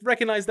that! I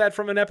recognize that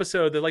from an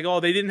episode. That like, oh,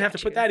 they didn't have to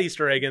put that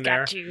Easter egg in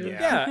there.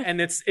 Yeah. And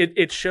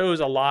it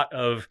shows a lot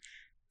of.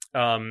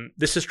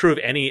 This is true of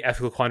any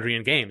ethical quandary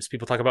in games.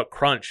 People talk about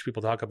crunch.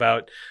 People talk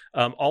about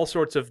all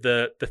sorts of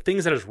the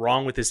things that is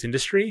wrong with this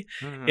industry.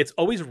 It's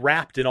always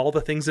wrapped in all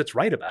the things that's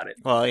right about it.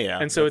 Well, yeah.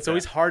 And so it's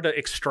always hard to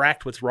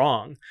extract what's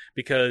wrong,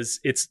 because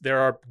there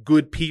are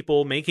good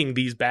people making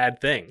these bad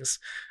things,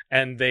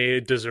 and they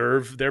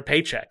deserve their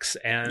paychecks,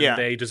 and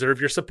they deserve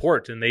your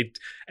support, and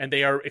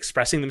they are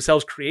expressing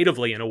themselves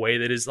creatively in a way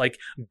that is like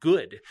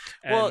good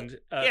and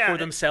for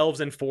themselves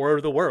and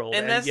for the world.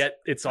 And yet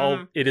it's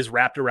all it is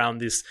wrapped around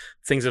these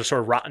things that are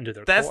sort of rotten to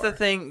their core. That's the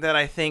thing that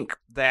I think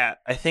that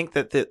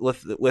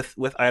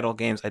with idle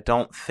games, I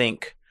don't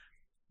think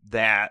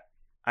that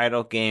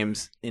idle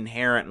games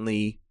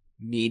inherently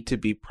need to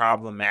be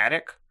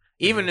problematic.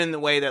 Even in the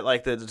way that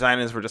like the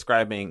designers were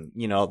describing,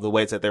 the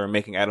ways that they were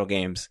making idle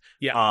games.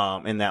 Yeah.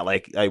 And that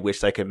like I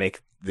wish I could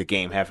make the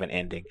game have an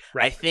ending.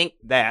 Right. I think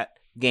that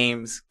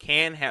games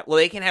can have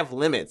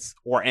limits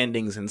or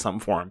endings in some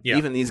form. Yeah.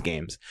 Even these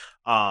games,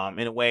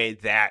 in a way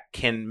that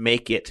can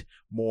make it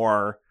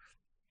more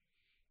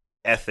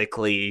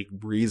ethically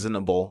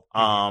reasonable,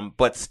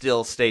 but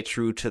still stay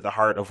true to the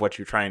heart of what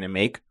you're trying to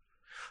make.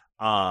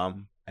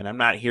 And I'm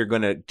not here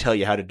going to tell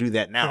you how to do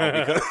that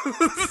now, because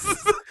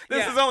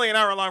this is only an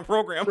hour-long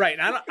program. Right.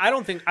 And I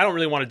don't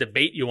really want to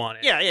debate you on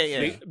it.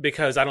 Yeah.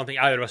 Because I don't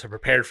think either of us are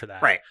prepared for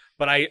that. Right.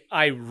 But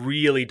I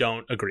really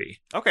don't agree.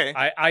 Okay.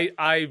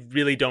 I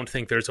really don't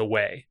think there's a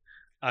way.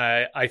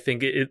 I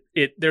think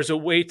there's a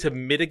way to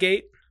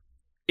mitigate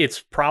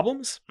its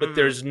problems, but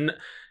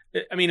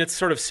I mean, it's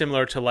sort of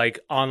similar to like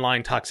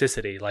online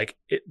toxicity. Like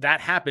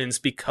that happens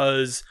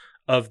because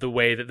of the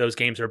way that those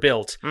games are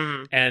built,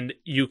 and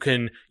you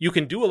can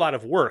do a lot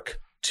of work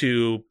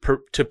to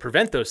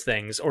prevent those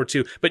things,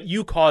 but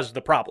you caused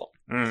the problem,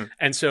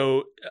 and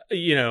so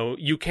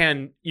you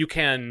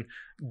can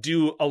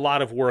do a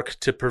lot of work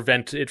to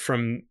prevent it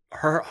from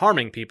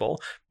harming people,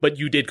 but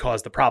you did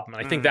cause the problem.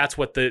 And I think that's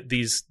what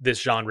this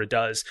genre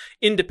does,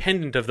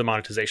 independent of the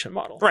monetization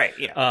model. Right.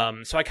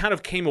 Yeah. So I kind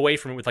of came away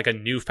from it with like a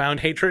newfound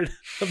hatred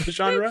of the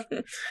genre,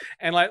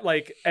 and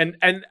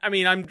and I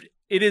mean,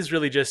 it is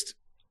really just.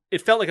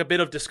 It felt like a bit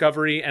of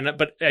discovery,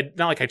 but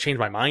not like I changed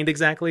my mind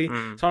exactly.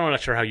 So I'm not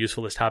sure how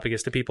useful this topic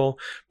is to people.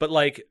 But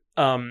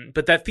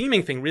but that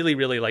theming thing really,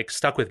 really like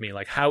stuck with me.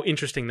 Like how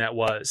interesting that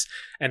was,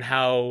 and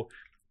how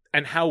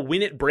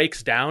when it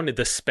breaks down,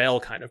 the spell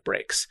kind of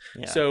breaks.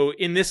 Yeah. So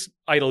in this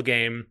idle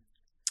game,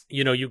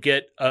 you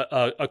get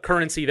a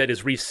currency that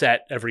is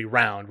reset every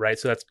round, right?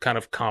 So that's kind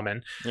of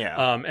common.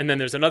 Yeah. And then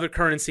there's another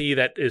currency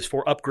that is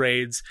for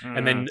upgrades,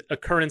 and then a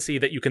currency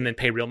that you can then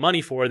pay real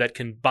money for that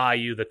can buy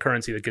you the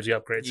currency that gives you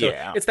upgrades. So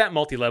it's that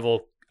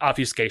multi-level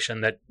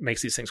obfuscation that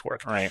makes these things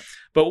work. Right.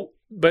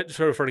 But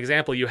sort of for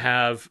example, you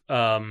have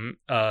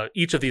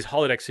each of these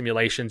holodeck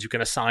simulations you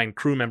can assign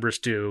crew members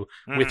to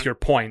with your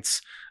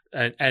points.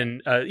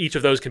 And each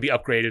of those can be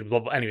upgraded, blah,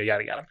 blah, anyway,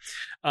 yada, yada.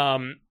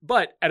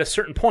 But at a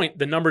certain point,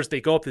 the numbers,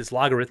 they go up this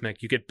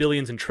logarithmic. You get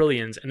billions and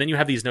trillions, and then you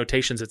have these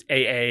notations. It's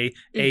AA,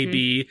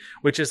 AB,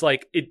 which is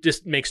like, it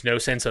just makes no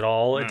sense at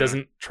all. It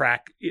doesn't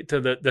track to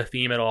the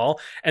theme at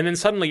all. And then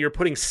suddenly you're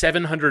putting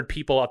 700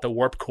 people at the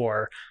warp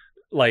core,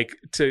 like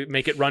to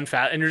make it run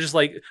fast, and you're just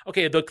like,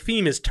 okay, the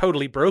theme is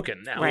totally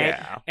broken now. Right.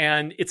 Yeah.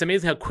 And it's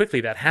amazing how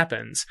quickly that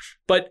happens.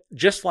 But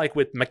just like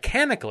with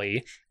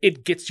mechanically,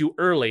 it gets you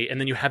early,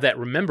 and then you have that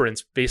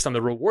remembrance based on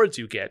the rewards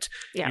you get.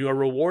 Yeah. You are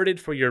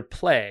rewarded for your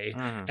play,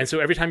 and so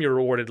every time you're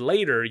rewarded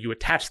later, you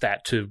attach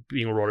that to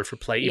being rewarded for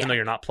play, even though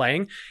you're not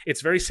playing.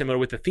 It's very similar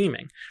with the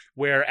theming,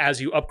 where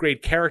as you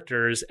upgrade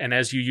characters and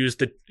as you use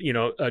the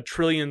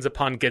trillions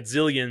upon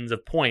gazillions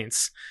of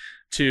points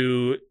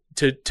to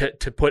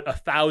put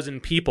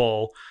 1,000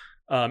 people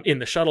in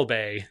the shuttle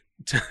bay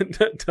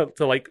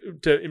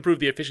to improve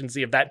the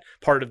efficiency of that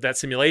part of that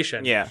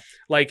simulation. Yeah.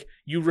 Like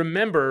you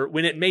remember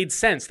when it made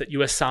sense that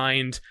you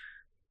assigned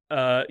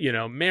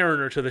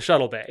Mariner to the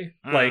shuttle bay.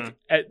 Like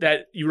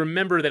that you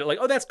remember that like,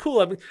 oh, that's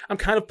cool. I'm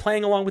kind of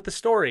playing along with the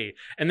story.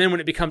 And then when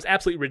it becomes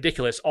absolutely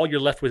ridiculous, all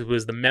you're left with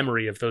was the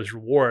memory of those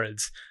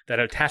rewards that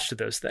are attached to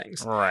those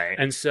things. Right.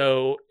 And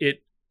so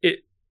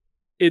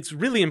it's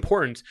really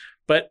important,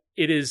 but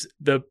it is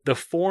the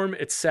form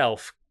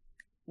itself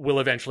will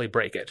eventually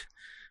break it.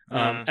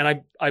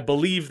 And I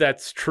believe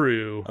that's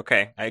true.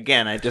 Okay.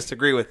 Again, I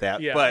disagree with that.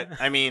 Yeah. But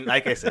I mean,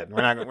 like I said,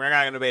 we're not going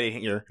to debate it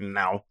here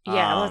now.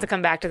 Yeah, we'll have to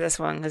come back to this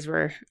one because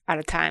we're out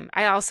of time.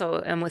 I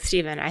also am with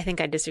Steven. I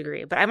think I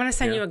disagree, but I'm going to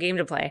send you a game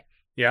to play.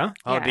 Yeah.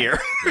 Oh dear.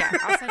 Yeah,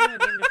 I'll send you a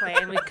game to play,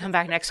 and we can come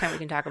back next time. We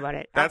can talk about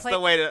it. That's the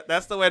way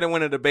to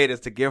win a debate, is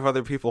to give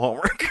other people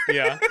homework.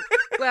 Yeah.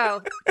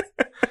 Well,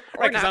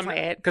 or not play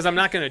it. Because I'm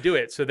not going to do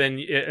it. So then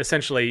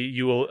essentially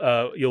you'll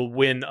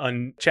win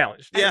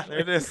unchallenged. Yeah, there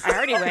it is. I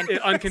already win.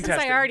 Uncontested.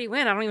 Since I already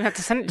win, I don't even have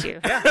to send it to you.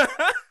 Yeah.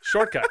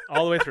 Shortcut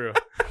all the way through.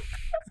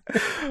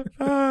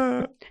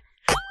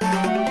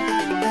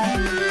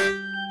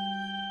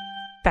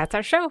 That's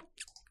our show.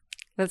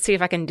 Let's see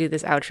if I can do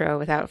this outro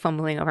without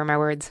fumbling over my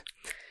words.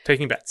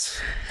 Taking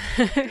bets.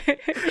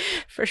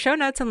 For show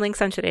notes and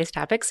links on today's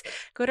topics,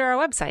 go to our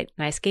website,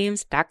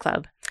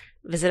 nicegames.club.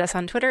 Visit us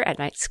on Twitter at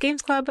Nice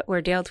Games Club,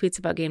 where Dale tweets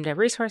about game dev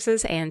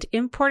resources and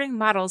importing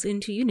models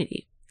into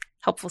Unity.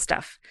 Helpful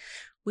stuff.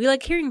 We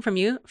like hearing from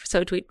you,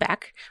 so tweet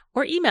back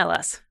or email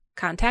us,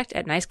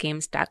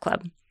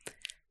 contact@nicegames.club.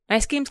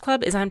 Nice Games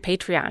Club is on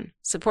Patreon.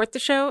 Support the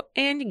show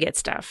and you get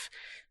stuff.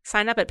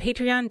 Sign up at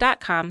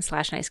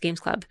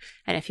patreon.com/nicegamesclub.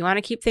 And if you want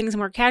to keep things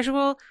more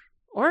casual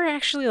or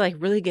actually like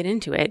really get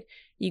into it,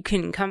 you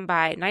can come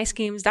by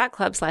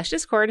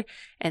nicegames.club/discord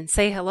and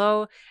say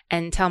hello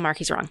and tell Mark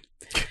he's wrong.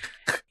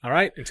 All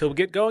right. Until we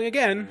get going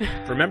again,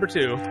 remember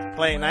to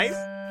play nice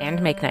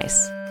and make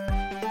nice.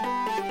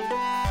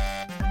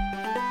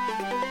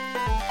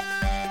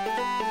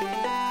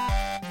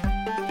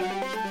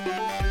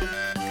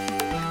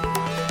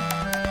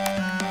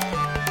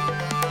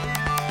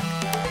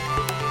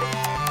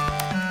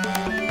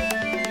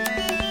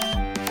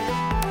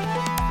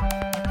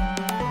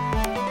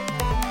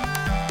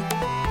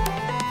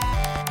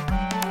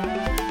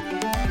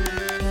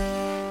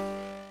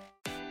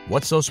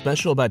 What's so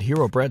special about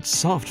Hero Bread's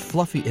soft,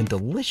 fluffy, and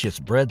delicious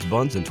breads,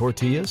 buns, and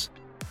tortillas?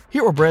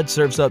 Hero Bread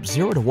serves up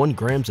 0 to 1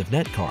 grams of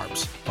net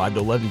carbs, 5 to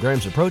 11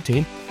 grams of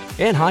protein,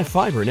 and high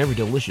fiber in every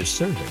delicious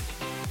serving.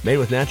 Made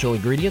with natural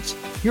ingredients,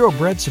 Hero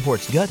Bread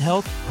supports gut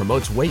health,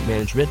 promotes weight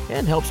management,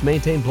 and helps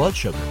maintain blood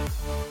sugar.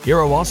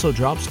 Hero also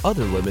drops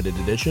other limited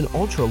edition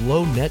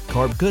ultra-low net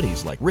carb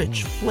goodies like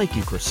rich,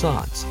 flaky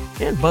croissants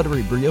and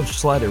buttery brioche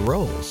slider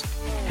rolls.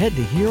 Head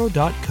to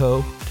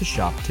hero.co to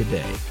shop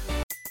today.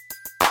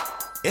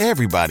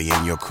 Everybody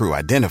in your crew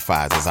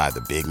identifies as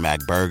either Big Mac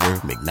Burger,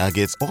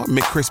 McNuggets, or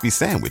McCrispy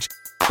Sandwich.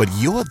 But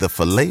you're the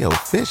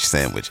Filet-O-Fish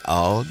Sandwich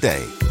all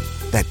day.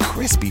 That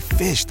crispy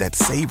fish, that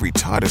savory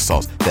tartar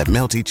sauce, that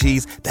melty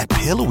cheese, that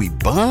pillowy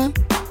bun.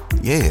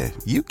 Yeah,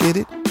 you get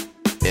it.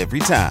 Every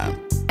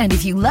time. And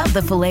if you love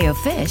the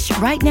Filet-O-Fish,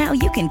 right now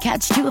you can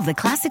catch two of the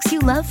classics you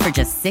love for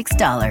just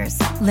 $6.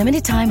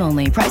 Limited time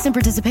only. Price and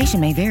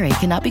participation may vary.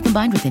 Cannot be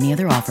combined with any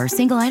other offer.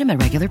 Single item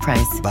at regular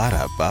price.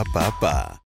 Ba-da-ba-ba-ba.